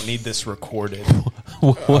 We don't need this recorded.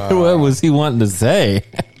 What was he wanting to say?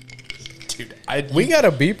 Dude, we got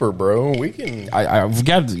a beeper, bro. We can. I've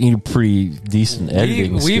got pretty decent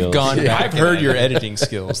editing skills. We've gone back. I've heard your editing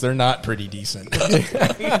skills. They're not pretty decent.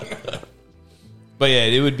 But yeah,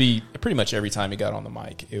 it would be pretty much every time he got on the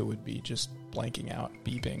mic, it would be just blanking out,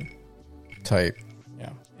 beeping. Type. Yeah.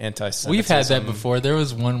 Anti-Semitism. We've had that before. There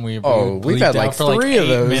was one we we've had like 3 of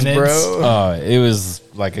those, minutes. bro. It was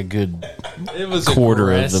like a good It was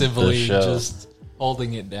quarter of the aggressively show. just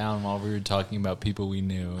holding it down while we were talking about people we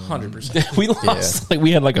knew. 100%. We lost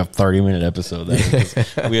we had like a 30-minute episode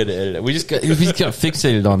that we had to edit it. We just got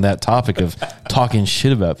fixated on that topic of talking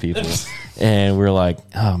shit about people, and we're like,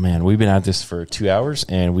 oh man, we've been at this for 2 hours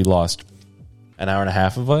and we lost an hour and a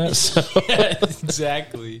half of that. So.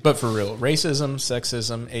 Exactly. But for real, racism,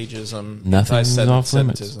 sexism, ageism, Nothing's off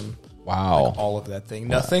limits. anti-Semitism, Wow. like all of that thing.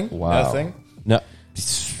 Nothing. Wow. Nothing. No.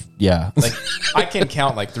 Yeah. Like I can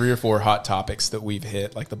count like 3 or 4 hot topics that we've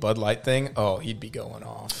hit, like the Bud Light thing. Oh, he'd be going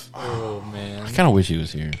off. Oh man. I kind of wish he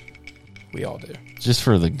was here, We all do. just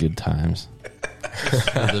for the good times.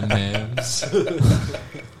 The memes.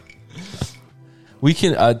 We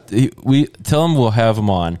can. We tell him we'll have him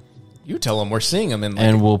on, You tell them we're seeing him in like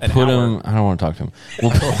and we'll an put hour. him. I don't want to talk to him.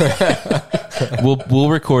 We'll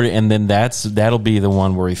record it, and then that'll be the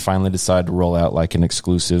one where we finally decide to roll out like an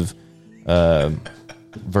exclusive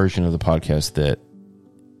version of the podcast that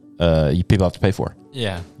you people have to pay for.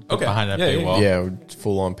 Yeah. Okay. Behind that Yeah, yeah, paywall. Yeah,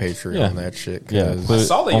 full on Patreon Yeah. that shit. Yeah. 'cause- But I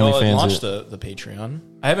saw that y'all had OnlyFans launched it. the Patreon.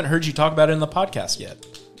 I haven't heard you talk about it in the podcast yet.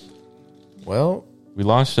 well, We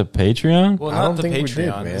launched a Patreon. Well, I not don't the think we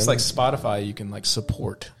Patreon. did, It's man. like Spotify. You can like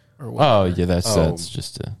support or whatever. Oh yeah, that's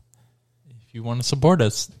just a. If you want to support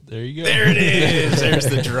us, there you go. There it is. There's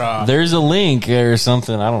the drop. There's a link or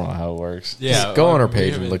something. I don't know how it works. Yeah. just go on our we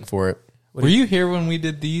page haven't- and look for it. Were you here when we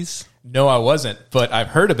did these? No, I wasn't, but I've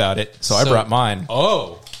heard about it, so I brought mine.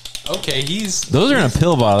 Oh. Okay, Those are in a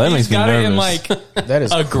pill bottle. That he's makes me got nervous. it in like That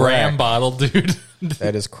is a crack. gram bottle, dude.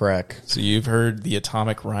 That is crack. So you've heard the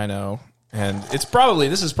Atomic Rhino, and this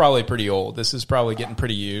is probably pretty old. This is probably getting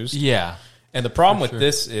pretty used. Yeah. And the problem with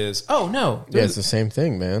this is, oh no, Yeah, it's the same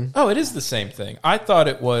thing, man. oh, it is the same thing. I thought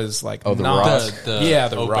it was like Oh, the not rock. yeah,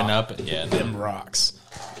 the open rock. up. Yeah. Them rocks.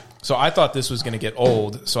 So I thought this was going to get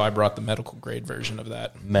old, so I brought the medical grade version of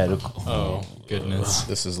that. Medical. Oh goodness.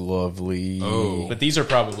 This is lovely. But these are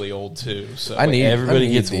probably old too. So everybody I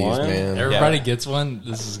need gets these, one? man. Everybody gets one.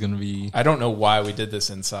 This is gonna be. I don't know why we did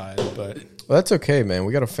this inside, but Well, that's okay, man.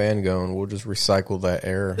 We got a fan going. We'll just recycle that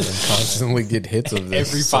air and constantly get hits of this.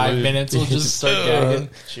 Every 5 minutes, we'll just start gagging.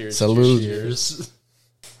 cheers. Salute. Cheers.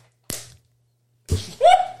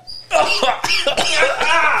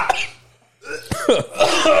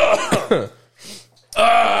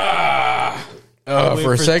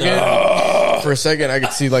 For a second, I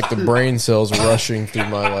could see like the brain cells rushing through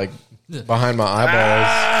my like behind my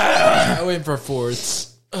eyeballs. I went for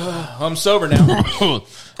fourths. I'm sober now.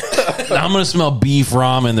 Now I'm gonna smell beef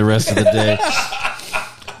ramen the rest of the day.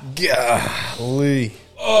 Golly.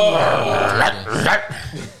 Oh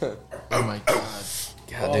my god.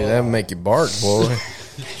 God, dude, that would make you bark, boy.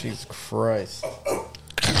 Jesus Christ.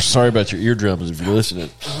 Sorry about your eardrums if you're listening.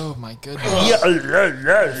 Oh my goodness.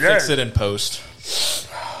 Fix it in post.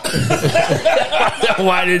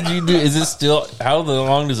 Why did you do? Is it still? How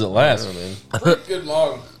long does it last? Good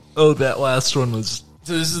long. Oh, that last one was.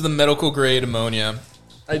 So this is the medical grade ammonia.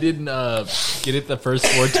 I didn't get it the first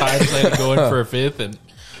 4 times. I had to go in for a 5th, and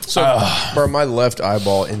So Bro, my left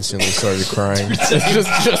eyeball instantly started crying.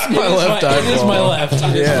 just my left eyeball. it is my left.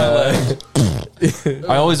 It is my left.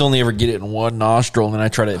 I always only ever get it in one nostril, and then I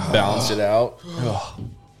try to balance it out.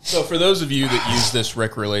 So for those of you that use this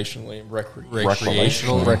recreationally,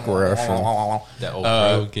 Recreational. Recreational. That old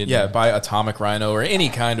bro getting. yeah, buy Atomic Rhino or any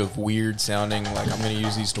kind of weird sounding, like I'm going to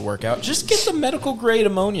use these to work out. Just get the medical grade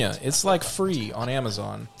ammonia. It's like free on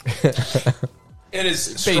Amazon. It is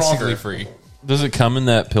basically stronger. free. Does it come in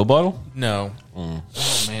that pill bottle? No, Oh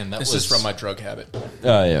man, that this was is from my drug habit.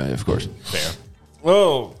 Yeah, of course. Fair.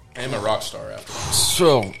 Whoa, I'm a rock star after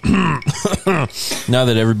So now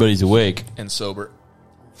that everybody's awake, and sober.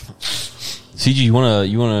 CG, you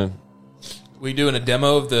wanna? We doing a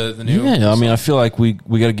demo of the new. Yeah, I mean, I feel like we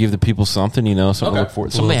got to give the people something, something Okay. to look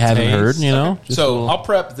forward, something they Little haven't heard, taste. Just a So little- I'll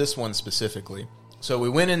prep this one specifically. So we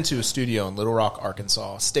went into a studio in Little Rock,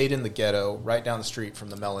 Arkansas. Stayed in the ghetto, right down the street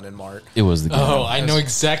from the Melanin Mart. it was the Oh, I know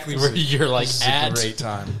exactly where you're like This is at. a great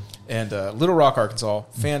time. And Little Rock, Arkansas,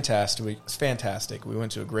 fantastic. It's fantastic. We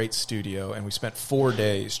went to a great studio, and we spent 4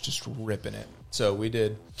 days just ripping it. So we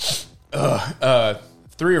did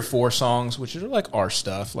 3 or 4 songs, which are like our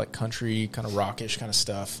stuff, like country, kind of rockish kind of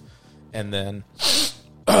stuff. And then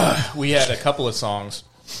we had a couple of songs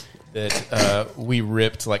that we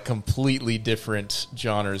ripped like completely different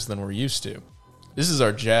genres than we're used to. This is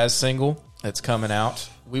our jazz single that's coming out.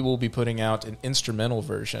 We will be putting out an instrumental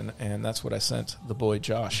version, and that's what I sent the boy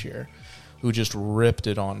Josh here, who just ripped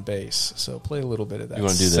it on bass. So play a little bit of that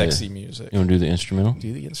sexy music. You want to do the instrumental?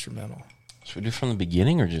 Do the instrumental. Should we do from the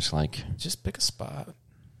beginning or just like... Just pick a spot.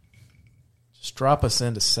 Just drop us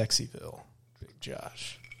into Sexyville, Big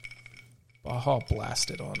Josh. Baja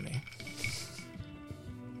blasted on me.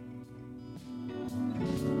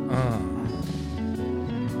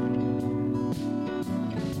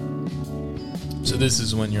 So this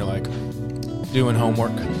is when you're like doing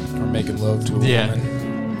homework or making love to a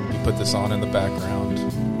woman. You put this on in the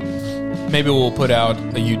background. Maybe we'll put out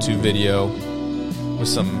a YouTube video with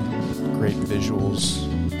some great visuals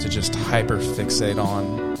to just hyper fixate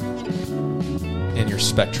on in your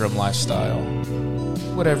Spectrum lifestyle.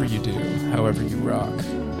 Whatever you do, however you rock,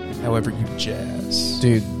 however you jazz.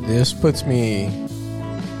 Dude, this puts me,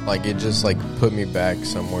 like, it just, like, put me back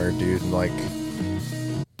somewhere, dude. Like,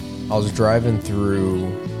 I was driving through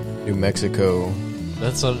New Mexico.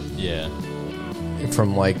 That's a, yeah.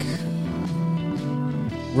 From, like,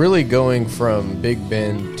 really going from Big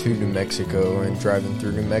Bend to New Mexico and driving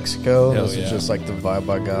through New Mexico. Hell This yeah. is just, like, the vibe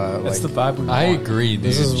I got. That's like, the vibe we want. I agree, dude.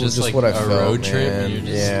 This is just like what I a felt, road trip. man. And you're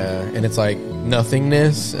just, Yeah, and it's like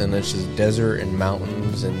nothingness, and it's just desert and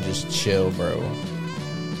mountains and just chill, bro.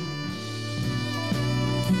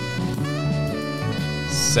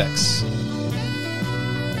 Sex.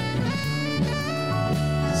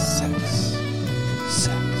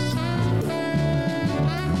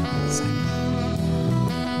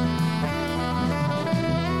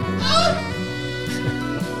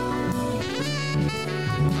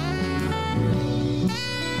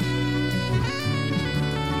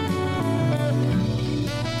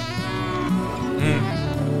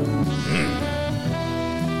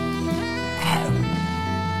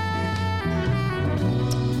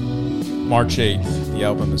 March 8th, the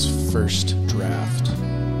album is First Draft.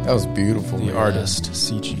 That was beautiful. The man. artist,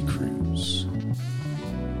 C.G. Cruz.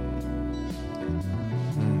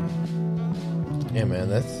 Yeah, man,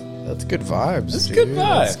 that's good vibes. That's dude. good vibes.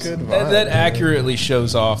 That's good vibes. That man. accurately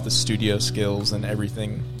shows off the studio skills and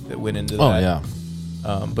everything that went into that. Oh,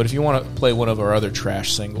 yeah. But if you want to play one of our other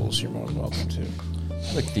trash singles, you're more than welcome to.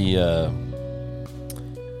 Like the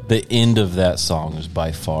end of that song is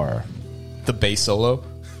by far... The bass solo.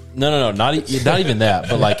 No, not even that.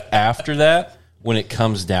 But like after that, when it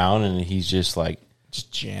comes down and he's just like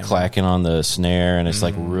Just jamming. clacking on the snare and it's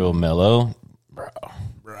like real mellow, bro.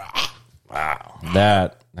 Wow,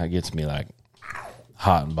 that gets me like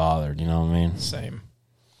hot and bothered. You know what I mean? Same.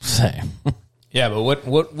 Same. Yeah, but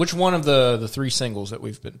which one of the 3 singles that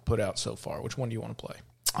we've been put out so far? Which one do you want to play?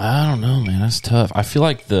 I don't know, man. That's tough. I feel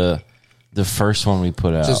like the first one we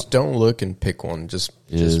put out Just don't look and pick one. Just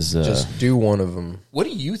do one of them. What do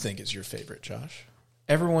you think is your favorite, Josh?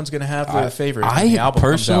 Everyone's going to have their favorite. I when the album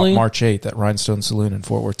personally- comes out March 8th at Rhinestone Saloon in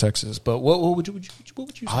Fort Worth, Texas. But what would you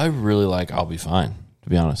say? I really like I'll Be Fine, to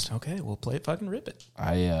be honest. Okay, we'll play it. Fucking rip it.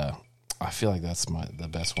 I feel like that's the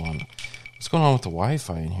best one. What's going on with the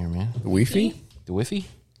Wi-Fi in here, man? The Wi-Fi? The Wi-Fi?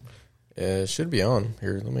 It should be on.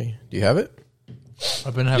 Here, do you have it?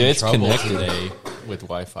 I've been having Yeah, it's trouble connected. today with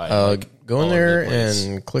Wi-Fi. Go in all there over the place.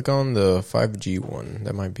 and click on the 5G one.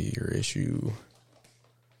 That might be your issue.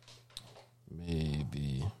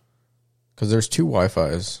 Maybe. Because there's 2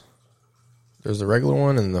 Wi-Fis. There's the regular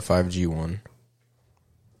one and the 5G one.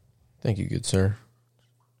 Thank you, good sir.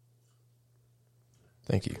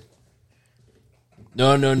 Thank you.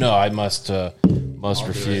 No. I must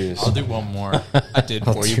refuse. I'll do one more. I did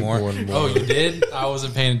pour you more. One more. Oh, you did? I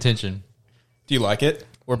wasn't paying attention. Do you like it?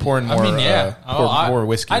 We're pouring more. I mean, yeah. More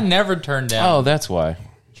whiskey. I never turn down Oh, that's why.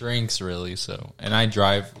 drinks, really. So, and I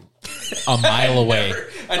drive a mile away.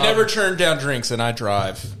 I never turn down drinks, and I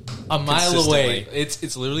drive A mile away. consistently.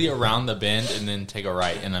 It's literally around the bend and then take a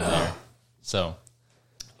right and I'm there. So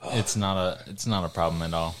it's not a problem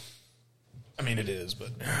at all. I mean, it is,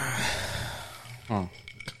 but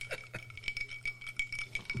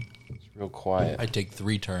It's real quiet. I take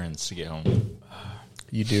 3 turns to get home.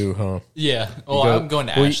 You do, huh? Yeah. Oh, go- I'm going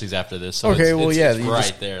to well, Ashley's after this. So Okay, it's yeah. it's You right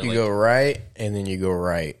just- there. You like, go right, and then you go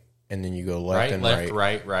right, and then you go left right, and left,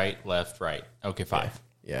 right. right, left, right. Okay, 5.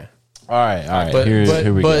 Yeah. All right. But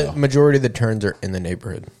Here we go. majority of the turns are in the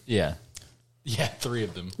neighborhood. Yeah. Yeah, 3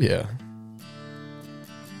 of them. Yeah.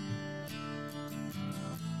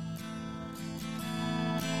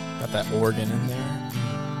 got that organ in there.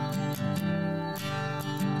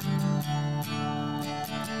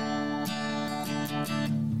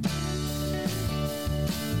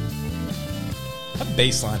 That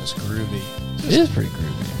bass line is groovy. It is pretty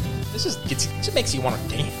groovy. This just makes you want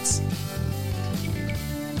to dance.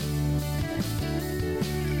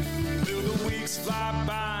 The weeks fly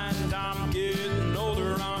by and I'm getting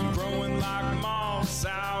older. I'm growing like moss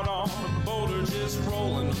out on a boulder, just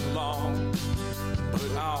rolling along. But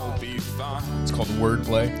I'll be fine. It's called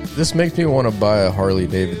wordplay. This makes me want to buy a Harley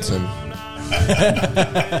Davidson.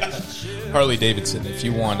 Harley Davidson, if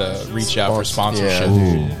you want to reach out for sponsorship.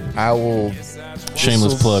 Yeah. I will.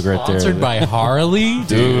 Shameless plug right there. Sponsored by Harley?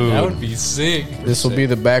 Dude, that would be sick. This will be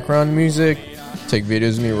the background music. Take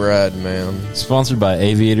videos of me ride, man. Sponsored by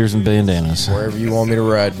Aviators and Bandanas. Wherever you want me to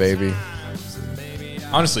ride, baby.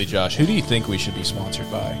 Honestly, Josh, who do you think we should be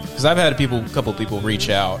sponsored by? Because I've had a couple people reach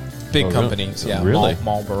out. Big companies. Yeah, really?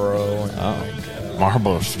 Marlboro and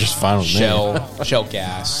Marlboro's just fine with Shell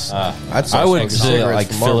Gas. I would say like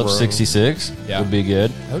Phillips 66 would be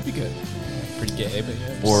good. That would be good. Pretty gay, but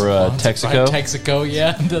yeah. Or Texaco. Texaco,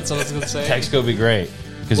 yeah. That's what I was going to say. Texaco would be great.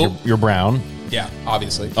 Because you're brown. Yeah,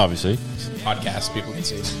 obviously. Podcast, people can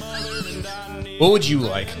see. What would you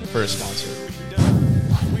like for a sponsor?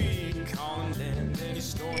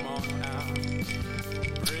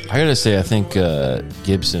 I gotta say, I think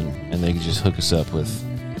Gibson, and they could just hook us up with.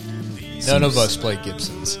 None of us play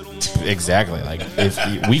Gibsons. Exactly. Like if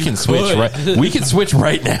we can switch, we can switch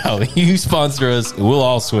right now. You sponsor us, we'll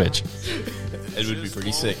all switch. It would be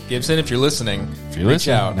pretty sick. Gibson, if you're listening, reach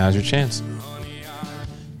out. Now's your chance.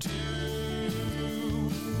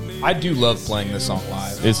 I do love playing this song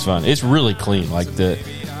live. It's fun. It's really clean. Like the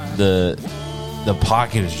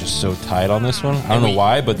pocket is just so tight on this one. I don't know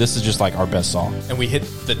why, but this is just like our best song. And we hit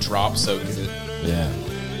the drop so good. Yeah.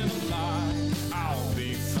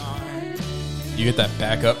 You get that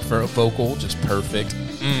backup for a vocal, just perfect.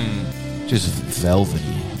 Just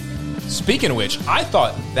velvety. Speaking of which, I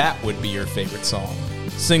thought that would be your favorite song.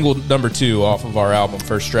 Single number 2 off of our album,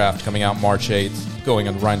 First Draft, coming out March 8th, going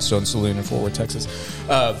on the Rhinestone Saloon in Fort Worth, Texas.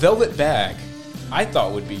 Velvet Bag, I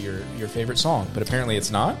thought would be your favorite song, but apparently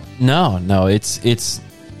it's not? No, it's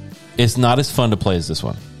not as fun to play as this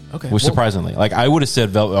one. Okay. Which surprisingly. Like I would have said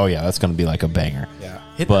Velvet, oh yeah, that's going to be like a banger. Yeah.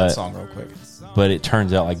 Hit that song real quick. But it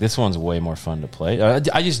turns out like this one's way more fun to play.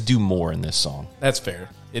 I just do more in this song. That's fair.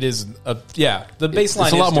 It is the bass line.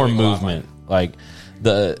 It's a lot more movement. Like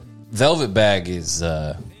the Velvet Bag is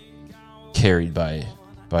carried by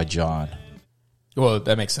John. Well,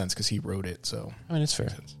 that makes sense because he wrote it. So I mean, it's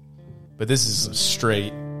fair. But this is a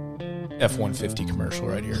straight F-150 commercial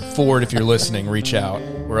right here. Ford, if you're listening, reach out.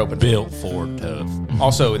 We're open. Built Ford tough.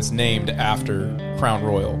 Also, it's named after Crown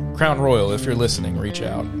Royal. Crown Royal, if you're listening, reach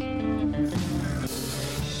out.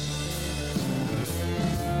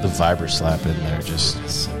 The vibra slap in there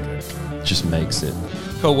just makes it.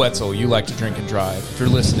 Co Wetzel, you like to drink and drive. If you're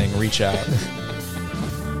listening, reach out.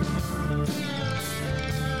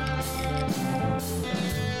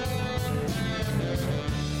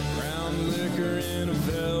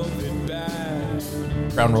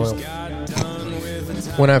 Crown Royal.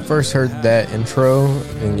 When I first heard that intro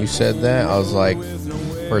and you said that, I was like,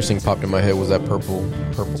 first thing popped in my head was that purple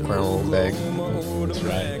Crown Royal bag. That's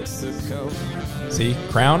right. See,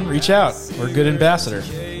 Crown, reach out. We're a good ambassador.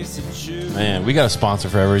 Man, we got a sponsor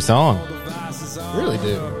for every song. We really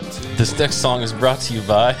do. This next song is brought to you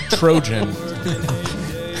by Trojan.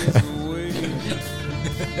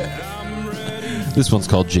 This one's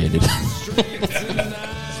called Jaded.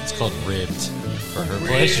 It's called Ribbed for her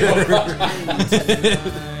pleasure.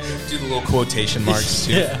 Do the little quotation marks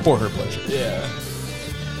too, for her pleasure. Yeah.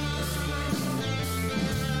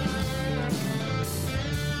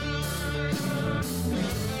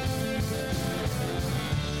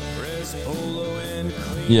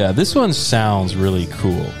 Yeah, this one sounds really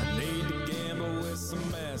cool.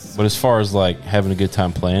 But as far as like having a good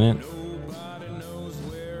time playing it,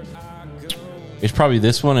 it's probably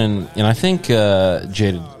this one, and I think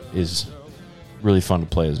Jaded is really fun to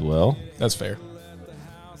play as well. That's fair.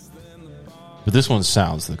 But this one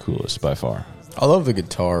sounds the coolest by far. I love the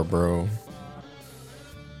guitar, bro.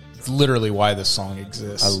 It's literally why this song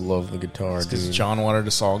exists. I love the guitar, Because dude. John wanted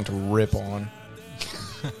a song to rip on.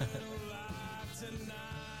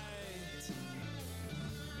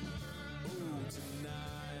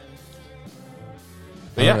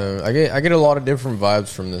 But I don't know. I get a lot of different vibes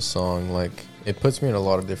from this song. Like, it puts me in a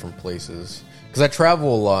lot of different places. Because I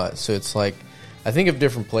travel a lot, so it's like, I think of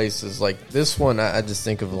different places. Like, this one, I just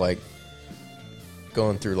think of, like,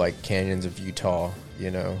 going through, like, canyons of Utah,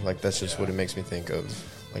 you know? Like, that's just what it makes me think of.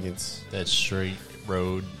 Like it's that straight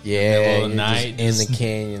road. yeah, middle of the night, in the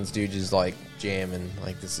canyons, dude, just like jamming.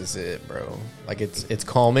 Like this is it, bro. Like it's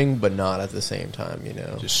calming, but not at the same time. You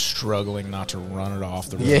know, Just struggling not to run it off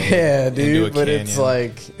the road. yeah, into a dude. But it's canyon.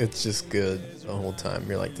 like it's just good the whole time.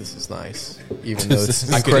 You're like, this is nice, even though This it's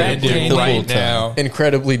is I could end incredible it the right whole time. now.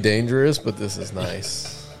 incredibly dangerous. But this is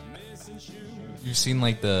nice. You've seen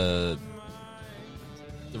like the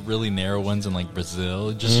really narrow ones in like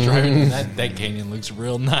Brazil. Just driving that canyon looks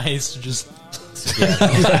real nice. Just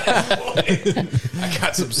I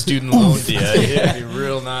got some student loan debt. It'd be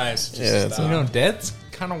real nice. Just Yeah, it's stop. you know, debt's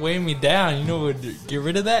kind of weighing me down. You know, what would get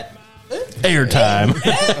rid of that? Airtime.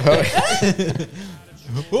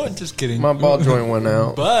 Oh, just kidding. My ball joint went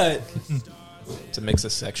out. But It's a mix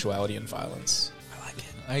of sexuality and violence.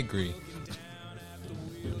 I agree.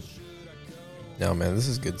 No, man, this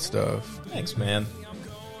is good stuff. Thanks, man.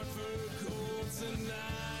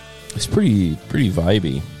 It's pretty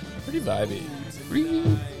vibey. Pretty vibey.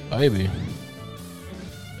 Vibey.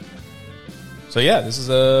 So yeah, this is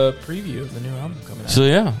a preview of the new album coming out. So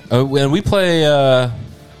yeah, when we play,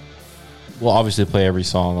 we'll obviously play every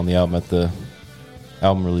song on the album at the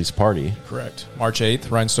album release party. Correct. March 8th,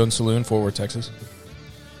 Rhinestone Saloon, Fort Worth, Texas.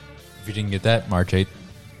 If you didn't get that, March 8th,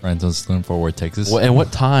 Rhinestone Saloon, Fort Worth, Texas. And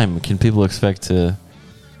what time can people expect to?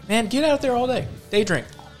 Man, get out there all day. Day drink.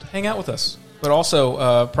 Hang out with us. But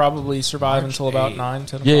also, probably survive March until about 8th. 9,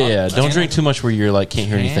 10 o'clock. Yeah. Don't drink too much where you're like can't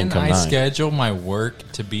hear anything Can come I 9. schedule my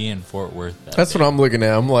work to be in Fort Worth? That's what I'm looking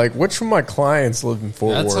at. I'm like, which of my clients live in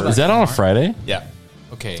Fort That's what Worth? Is that on a Friday? Yeah.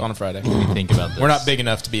 Okay. It's on a Friday. Let me think about this. We're not big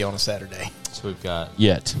enough to be on a Saturday So we've got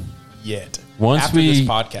Yet. yet. Once After we- this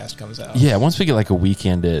podcast comes out. Yeah, once we get like a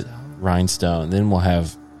weekend at Rhinestone, then we'll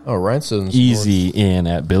have Oh, Rhinestone's easy in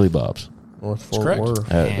at Billy Bob's North Fort correct.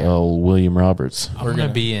 Worth. at William Roberts. I'm gonna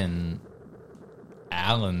be in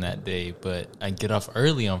Allen that day, but I get off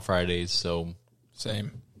early on Fridays, so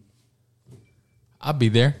Same. I'll be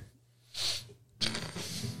there.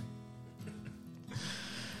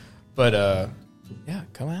 But, yeah,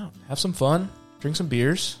 come out. Have some fun. Drink some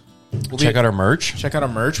beers. We'll Check out our merch. Check out our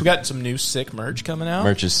merch. We got some new sick merch coming out.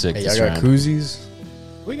 Merch is sick. Hey, this I got round. koozies.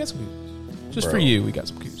 We got some koozies. Just Bro. for you, we got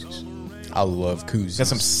some koozies. I love koozies. Got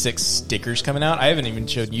some sick stickers coming out. I haven't even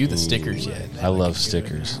showed you the stickers yet. I love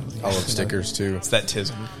stickers. I love stickers too. It's that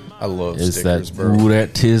tism. I love Is stickers, that bro. ooh,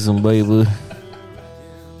 that tism, baby?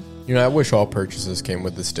 You know, I wish all purchases came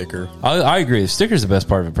with the sticker. I agree. The sticker's the best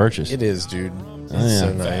part of a purchase. It is, dude. It's yeah.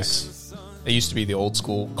 so nice. They used to be the old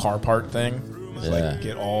school car part thing. It's Yeah. like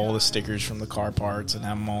get all the stickers from the car parts and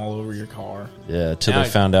have them all over your car. Yeah, till Now they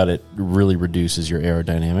found out it really reduces your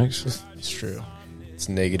aerodynamics. It's true. It's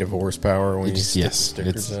negative horsepower when you It's- stick yes,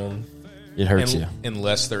 stickers it's- in. It hurts you.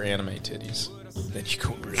 Unless they're anime titties. Then you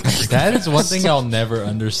go really That is one thing I'll never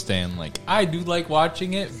understand. Like, I do like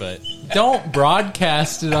watching it, but don't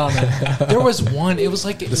broadcast it on it. There was one. It was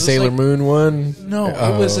like The Sailor Moon one? No,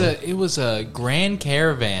 it was a Grand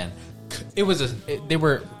Caravan. They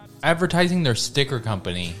were advertising their sticker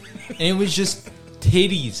company, and it was just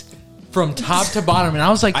titties from top to bottom. And I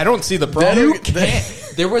was like, I don't see the problem. you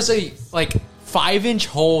can't. There was a like 5-inch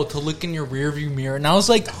hole to look in your rearview mirror, and I was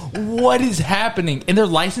like, what is happening? And their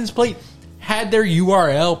license plate had their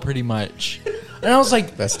URL pretty much, and I was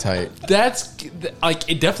like, That's tight. that's like,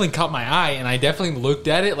 it definitely caught my eye, and I definitely looked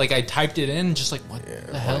at it. Like, I typed it in, just like, what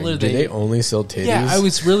the hell are Do they? they only sell titties? Yeah, I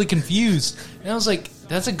was really confused, and I was like,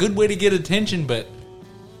 that's a good way to get attention, but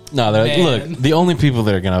No, Man. look, the only people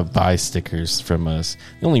that are going to buy stickers from us,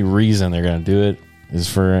 the only reason they're going to do it is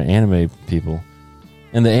for anime people.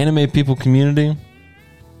 And the anime people community,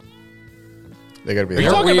 They gotta be. Are you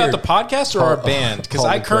They're talking weird. about the podcast or our band? Because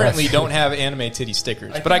I Call the currently press. don't have anime titty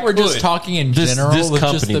stickers, but but I we're could. just talking in this general. this with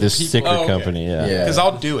just company, the this people. sticker Oh, okay. company, Yeah. Because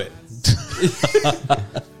I'll do it.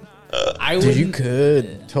 I Dude, you wouldn't.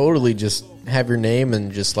 could totally just have your name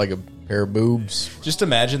and just like a pair of boobs. Just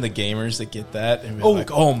imagine the gamers that get that and be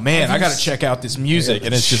like, oh man, I got to check out this music.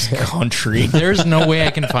 And it's just country. There's no way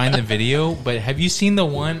I can find the video, but have you seen the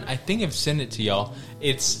one? I think I've sent it to y'all.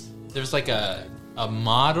 There's like a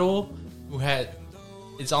model who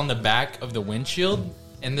it's on the back of the windshield,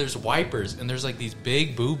 and there's wipers, and there's like these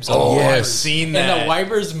big boobs on the Oh, I've wipers. seen And that. the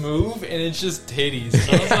wipers move, and it's just titties.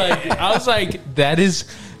 I was like, that is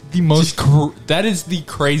the that is the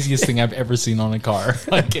craziest thing I've ever seen on a car,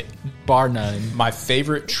 like bar none. My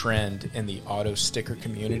favorite trend in the auto sticker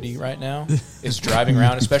community right now is driving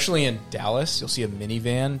around, especially in Dallas. You'll see a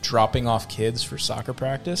minivan dropping off kids for soccer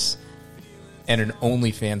practice, and an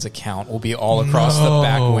OnlyFans account will be all across the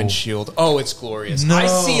back windshield. Oh, it's glorious. No. I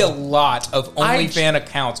see a lot of OnlyFans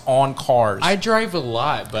accounts on cars. I drive a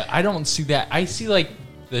lot, but I don't see that. I see like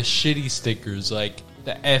the shitty stickers, like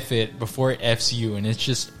the F it before it F's you, and it's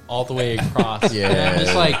just all the way across. Yeah. And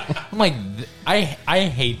I'm like, I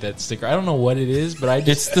hate that sticker. I don't know what it is, but I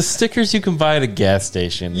just It's the stickers you can buy at a gas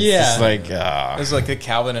station. It's Yeah. just like, It's like the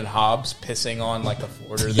Calvin and Hobbes pissing on like the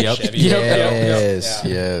Ford or the Yep. Chevy. Yes,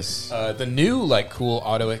 Yeah. yes. The new like cool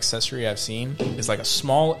auto accessory I've seen is like a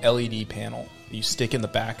small LED panel that you stick in the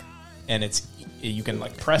back, and you can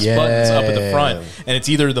like press buttons up at the front, and it's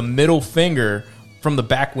either the middle finger from the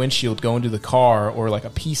back windshield going to the car, or like a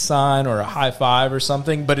peace sign or a high five or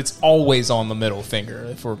something, but it's always on the middle finger,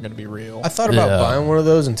 if we're going to be real. I thought about Yeah. buying one of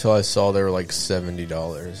those until I saw they were like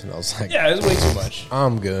 $70, and I was like, Yeah, it's way too much.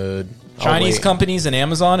 I'm good. I'll Chinese wait. companies and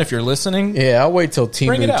Amazon, if you're listening, Yeah, I'll wait till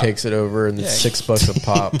Bring it Temu out. takes it over, and it's $6 a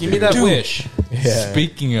pop. give me that wish. Yeah.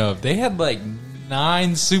 Speaking of, they had like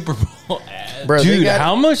 9 Super Bowl ads. Bro, they dude, got-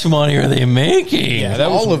 how much money are they making? Yeah,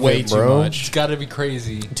 that was All of way it, too bro. much. It's got to be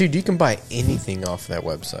crazy. Dude, you can buy anything off that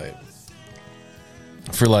website.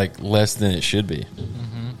 For like less than it should be.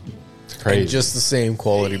 It's crazy. And just the same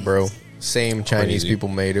quality, bro. Same Chinese Crazy. people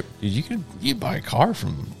made it. Dude, you buy a car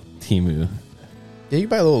from Temu. Yeah, you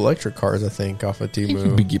buy little electric cars, I think, off of You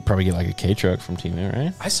Temu. could probably get like a K truck from Temu,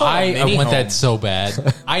 right? I saw I want that so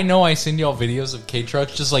bad. I know I send y'all videos of K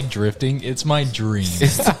trucks just like drifting. It's my dream.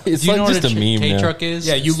 It's Do you like know just what a meme K now. truck is?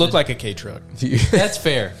 Yeah, you It's look like a K truck. That's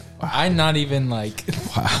fair. I'm not even like.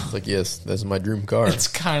 It's like, yes, that's my dream car. It's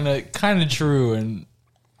kind of true. And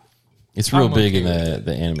It's real I'm big in okay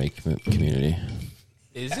the anime community.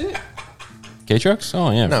 is it? K trucks?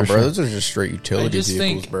 Oh yeah, No, for bro, sure. those are just straight utility just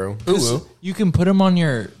vehicles, think- bro. 'Cause you can put them on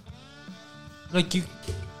your. Like you,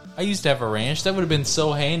 I used to have a ranch. That would have been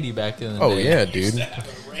so handy back in the Oh day. yeah, dude.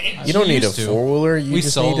 You don't need a used to. 4-wheeler. You We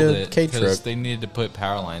just sold need a it K because truck. they needed to put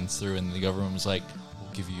power lines through, and the government was like,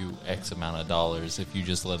 "We'll give you X amount of dollars if you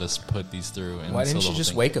just let us put these through." And Why so didn't the you whole just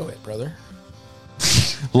thing- Waco it, brother?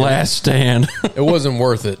 Last stand. It wasn't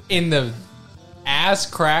worth it. in the ass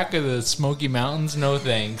crack of the Smoky Mountains? No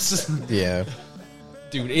thanks, Yeah.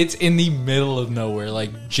 dude. It's in the middle of nowhere.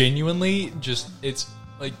 Like genuinely, just it's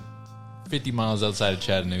like 50 miles outside of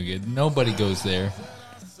Chattanooga. Nobody goes there.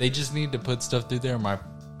 They just need to put stuff through there. My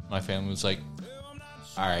family was like,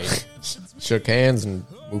 all right, Shook hands and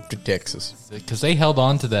moved to Texas. because they held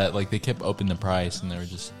on to that. Like they kept upping the price, and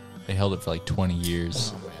they held it for like 20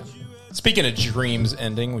 years. Speaking of dreams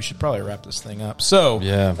ending, we should probably wrap this thing up. So,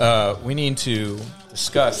 Yeah. we need to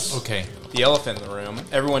discuss Okay. the elephant in the room.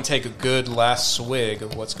 Everyone take a good last swig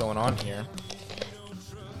of what's going on here.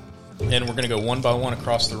 And we're going to go one by one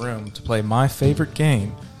across the room to play my favorite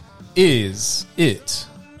game. Is it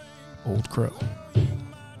Old Crow?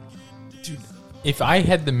 If I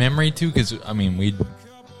had the memory to, because I mean,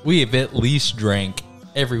 we have at least drank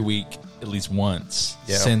every week at least once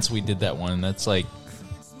Yeah. since we did that one. That's like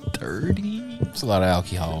 30, It's a lot of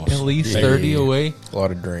alcohol. at least 30 away. A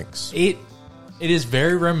lot of drinks. It is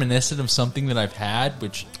very reminiscent of something that I've had,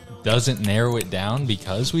 which doesn't narrow it down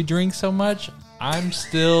because we drink so much. I'm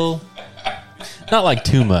still Not like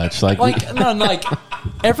too much. Like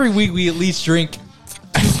every week we at least drink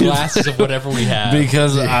 2 glasses of whatever we have.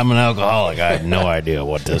 because I'm an alcoholic, I have no idea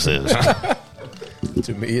what this is.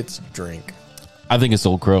 To me, it's drink. I think it's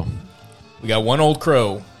Old Crow. We got one Old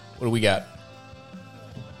Crow. What do we got?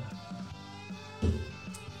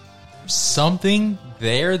 Something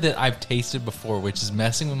there that I've tasted before, which is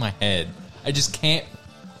messing with my head. I just can't.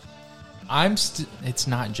 It's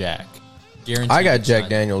not Jack. Guaranteed. I got it's Jack not.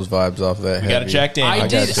 Daniels vibes off that. We got a heavy. Jack Daniels. I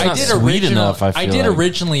did. it's I not did sweet original. enough, I feel did like.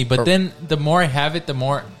 originally, but then the more I have it, the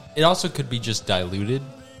more it also could be just diluted.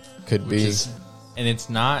 Could Which be. is, and it's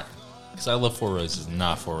not because I love Four Roses,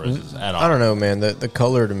 not Four Roses at all. I don't know, man. The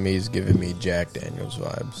color to me is giving me Jack Daniels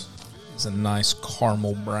vibes. It's a nice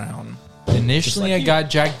caramel brown. Initially, I got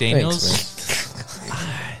Jack Daniels.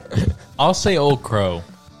 Thanks, I'll say Old Crow.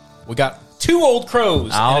 We got 2 Old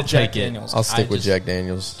Crows I'll and a Jack take it. Daniels. man. I'll stick I with just- Jack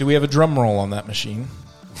Daniels. Do we have a drum roll on that machine?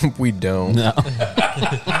 We don't. No.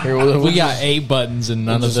 Here, we'll We got just- 8 buttons and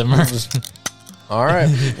none of them are. all right.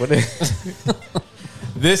 What is,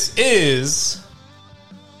 This is,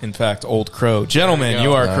 in fact, Old Crow. Gentlemen, There you you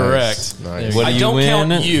go. are Nice, correct. nice. What I do you don't win?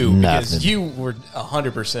 count you because Nothing. you were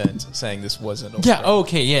 100% saying this wasn't Old Yeah. Crow.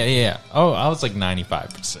 Okay. Yeah. Oh, I was like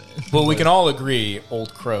 95%. Well, we can all agree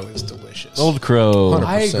Old Crow is delicious. Old Crow 100%.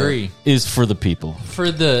 I agree. is for the people.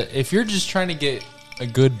 If you're just trying to get a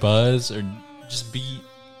good buzz or just be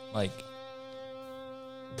like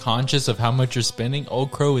conscious of how much you're spending,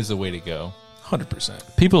 Old Crow is the way to go.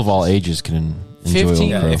 100%. People of all ages can enjoy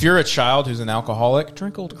 15 Old Crow. If you're a child who's an alcoholic,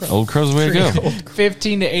 drink Old Crow. Old Crow's the way to go.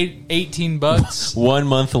 15 to 18 bucks. 1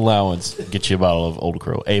 month allowance. Get you a bottle of Old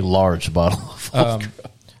Crow. A large bottle of Old Crow.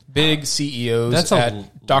 Big CEOs That's a-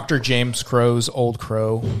 at Dr. James Crow's Old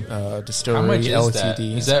Crow Distillery How much is LTD. that?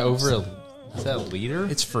 Is that is that a liter?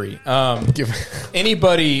 It's free.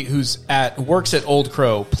 Anybody who's works at Old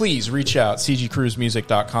Crow, please reach out.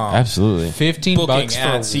 cgcruisemusic.com. Absolutely. $15 Booking for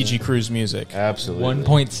at CG Cruise Music. Absolutely.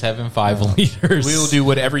 1.75 liters. We will do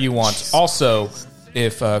whatever you want. Also,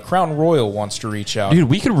 if Crown Royal wants to reach out, Dude,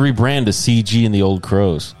 we could rebrand to CG and the Old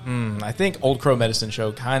Crows. I think Old Crow Medicine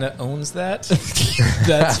Show kind of owns that.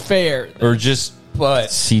 That's fair. Or just But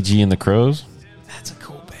CG and the Crows. that's a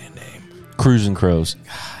cool band name. Cruise and Crows.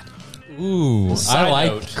 Ooh, Side I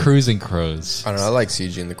like note. Cruising Crows. I don't know. I like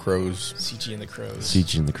CG and the Crows. CG and the Crows.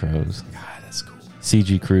 CG and the Crows. God, that's cool.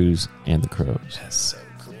 CG Cruise and the Crows. That's so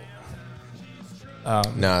cool.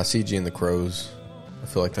 Nah, CG and the Crows. I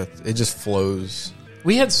feel like that it just flows.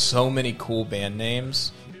 We had so many cool band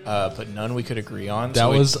names, but none we could agree on. That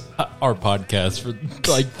So we- was our podcast for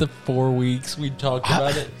like the 4 weeks we talked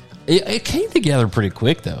about it. It came together pretty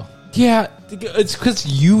quick, though. Yeah, it's because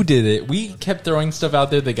you did it. We kept throwing stuff out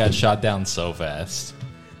there that got shot down so fast.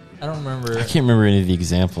 I don't remember. I can't remember any of the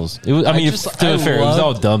examples. It was. I mean, to be fair, it was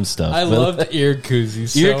all dumb stuff. I but loved Ear Koozie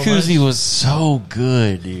so Ear Koozie much. was so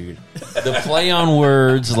good, dude. The play on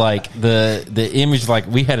words, like the image, like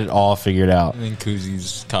we had it all figured out. And then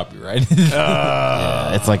Koozie's copyrighted.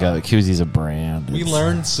 Yeah, it's like a Koozie's a brand. We It's-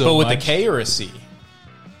 learned so but with much. a K or a C?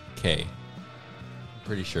 K.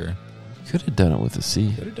 Pretty sure. Could have done it with a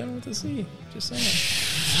C. Could have done it with a C. Just saying.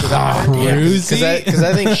 Cruzy? Because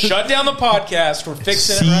I think Shut down the podcast. We're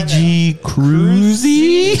fixing it right now. CG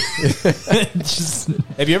Cruzy.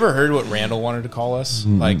 Have you ever heard what Randall wanted to call us?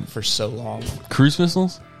 Like for so long. Cruise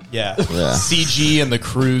missiles. Yeah. CG and the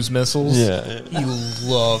Cruise missiles. Yeah. He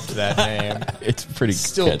loved that name. It's pretty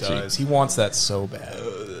Still catchy. does. He wants that so bad.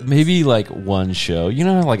 Maybe like one show. You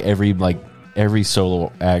know, how, like every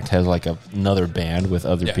solo act has like another band with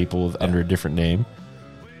other people under a different name.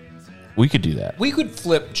 We could do that. We could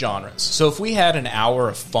flip genres. So if we had an hour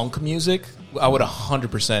of funk music, I would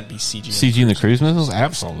 100% be CG. CG and the Cruise missiles,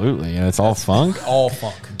 absolutely, and it's all funk. All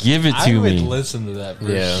funk. Give it I to would me. listen to that.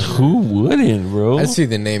 For Yeah. sure. Who wouldn't, bro? I'd see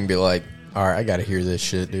the name and be like, all right, I got to hear this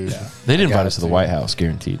shit, dude. They didn't I invite got us to the to. White House,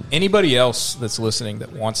 guaranteed. Anybody else that's listening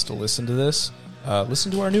that wants to listen to this,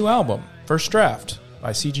 listen to our new album, First Draft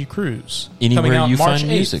by CG Cruz. Anywhere Coming out you March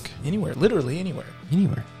find 8th. music. Anywhere. Literally anywhere.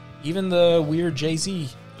 Anywhere. Even the weird Jay-Z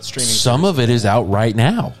streaming. Some of it is out right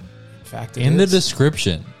now. In fact, it In the is.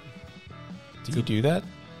 description. Do you do that?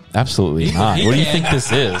 Absolutely not. What do you think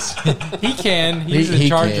this is? He can. He's in He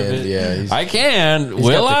charge can, of it. Yeah, he's I can. he's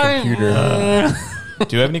Will got the I? computer.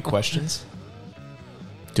 Do you have any questions?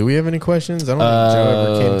 Do we have any questions? I don't think Joe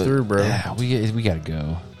ever came through, bro. Yeah, we got to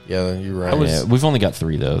go. Yeah, you're right. Yeah, we've only got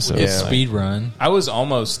 3 though, so Yeah. it's like- Speed run. I was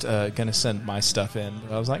almost going to send my stuff in,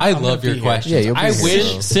 but I was like, I I'm gonna love be your here. questions. Yeah, you'll be I here,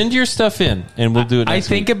 wish. so. send your stuff in, and we'll do it. I Next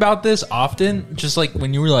think week. about this often, just like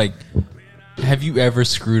when you were like, have you ever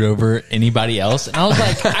screwed over anybody else? And I was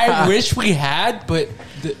like, I wish we had, but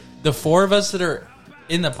the 4 of us that are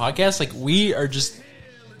in the podcast, like we are just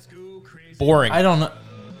Boring. I don't know.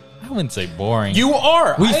 I wouldn't say boring. You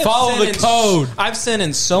are. We I have follow sent the in- code. I've sent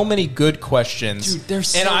in so many good questions, Dude, they're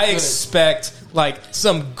so and I good. expect like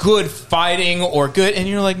some good fighting or good, and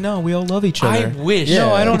you're like, no, we all love each other. I wish. Yeah.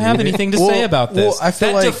 No, I don't have anything to Well- say about this. well, I feel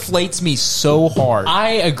that like- deflates me so hard. I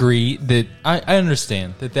agree that I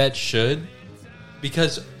understand that should,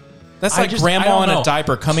 because That's I like just- I grandma don't in a know.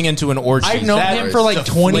 diaper coming into an orgy. I've known That him for like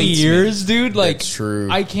 20 deflates me. years, dude. Like, That's true.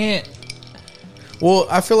 I can't. Well,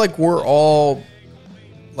 I feel like we're all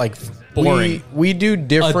like Boring. We do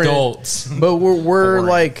different Adults. but we're Boring.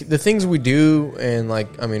 like the things we do, and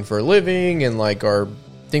like I mean for a living, and like our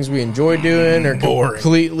things we enjoy doing are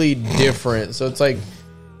completely different. So it's like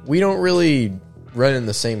we don't really run in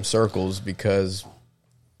the same circles because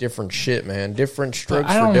different shit, man. Different strokes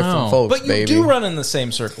I for don't different know. folks, But you baby. do run in the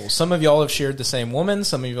same circles. Some of y'all have shared the same woman.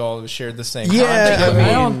 Some of y'all have shared the same Yeah, content.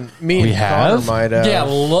 I mean, me and We Connor have? might have. Yeah,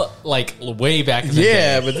 like way back in the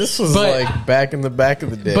Yeah, day. but this was But- like back in the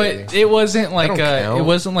day. But it wasn't like don't a. count. It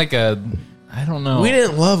wasn't like a. I don't know. we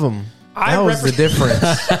didn't love them. I That was the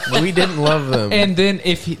difference. We didn't love them. And then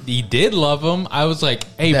if he did love him, I was like,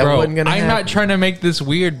 "Hey, That bro, wasn't I'm gonna not happen. trying to make this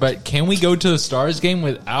weird, but can we go to the Stars game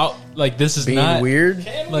without like this is being not weird.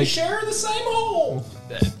 And we like- share the same hole.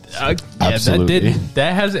 Yeah, Absolutely.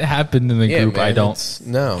 that hasn't happened in the Yeah, group. man, I don't it's-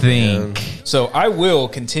 no think. man. So I will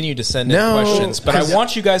continue to send in No, questions, but I 'cause-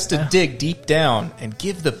 want you guys to dig deep down and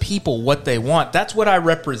give the people what they want. That's what I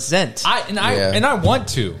represent. Yeah. I want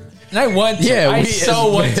to. And I want to. Yeah, I we-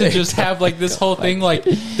 so want to just have like this whole thing. Like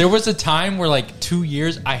there was a time where like 2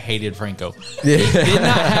 years I hated Franco. It did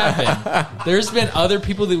not happen. There's been other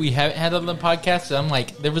people that we haven't had on the podcast. And I'm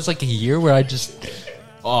like, there was like a year where I just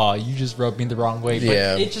oh, you just rubbed me the wrong way. But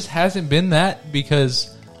Yeah. it just hasn't been that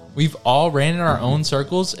because we've all ran in our own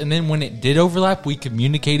circles, and then when it did overlap, we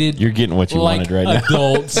communicated. You're getting what you like wanted right now.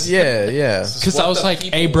 adults. Yeah. Because I was like,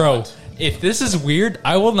 hey, bro, if this is weird,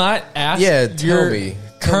 I will not ask Yeah, tell your me. Tell me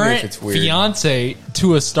if current it's weird. fiance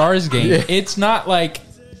to a Stars game. Yeah. It's not like,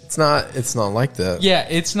 It's not like that. yeah,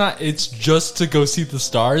 it's not. It's just to go see the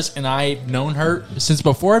Stars, and I've known her since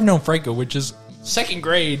before I've known Franco, which is second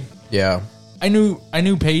grade. Yeah. I knew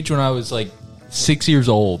Paige when I was like 6 years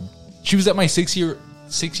old. She was at my six year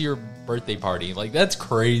birthday party. Like, that's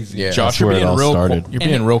crazy. Yeah. Josh, That's you're where it being all real. started. You're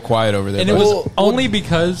being real quiet over there. And it bud. was only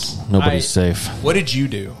because Nobody's safe. What did you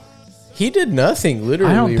do? He did nothing,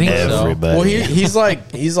 literally. I don't think bro. so. Everybody. Well,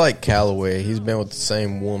 he's like Callaway. He's been with the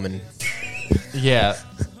same woman. Yeah.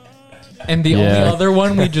 And the Yeah. only other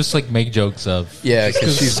one we just like make jokes of. Yeah,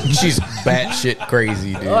 because she's batshit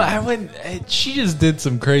crazy, dude. Well, I wouldn't. She just did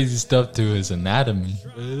some crazy stuff to his anatomy.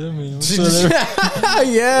 But, I mean,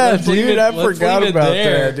 Yeah, Let's leave dude, it- I let's forgot leave it about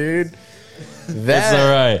there. that, dude. That's all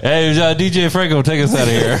right. Hey, DJ Franco, take us out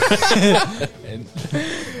of here.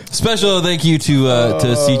 Special thank you to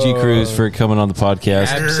CG Cruz for coming on the podcast.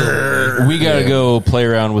 absolutely. We got to go play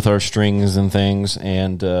around with our strings and things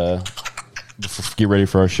and get ready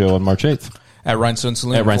for our show on March 8th At Rhinestone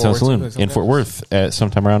Saloon. at Rhinestone Fort Worth, Saloon in Fort Worth at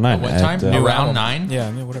sometime around 9. What time? At, Around 9?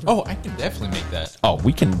 Yeah, whatever. Oh, I can definitely make that. oh,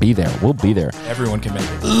 we can be there. We'll be there. Everyone can make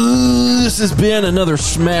it. This has been another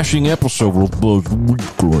smashing episode of Buzz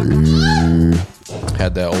Weekly.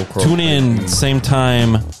 Had that old crow. Tune in same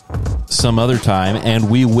time, some other time, and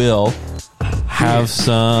we will have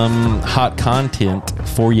some hot content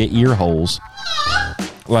for your ear holes.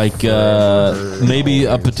 Like maybe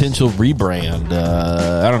a potential rebrand.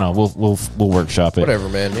 I don't know. We'll workshop it. Whatever,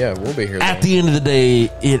 man. Yeah, we'll be here. At the end of the day,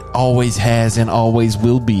 it always has and always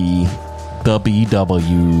will be the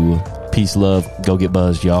BW. Peace, love. Go get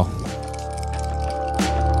buzzed, y'all.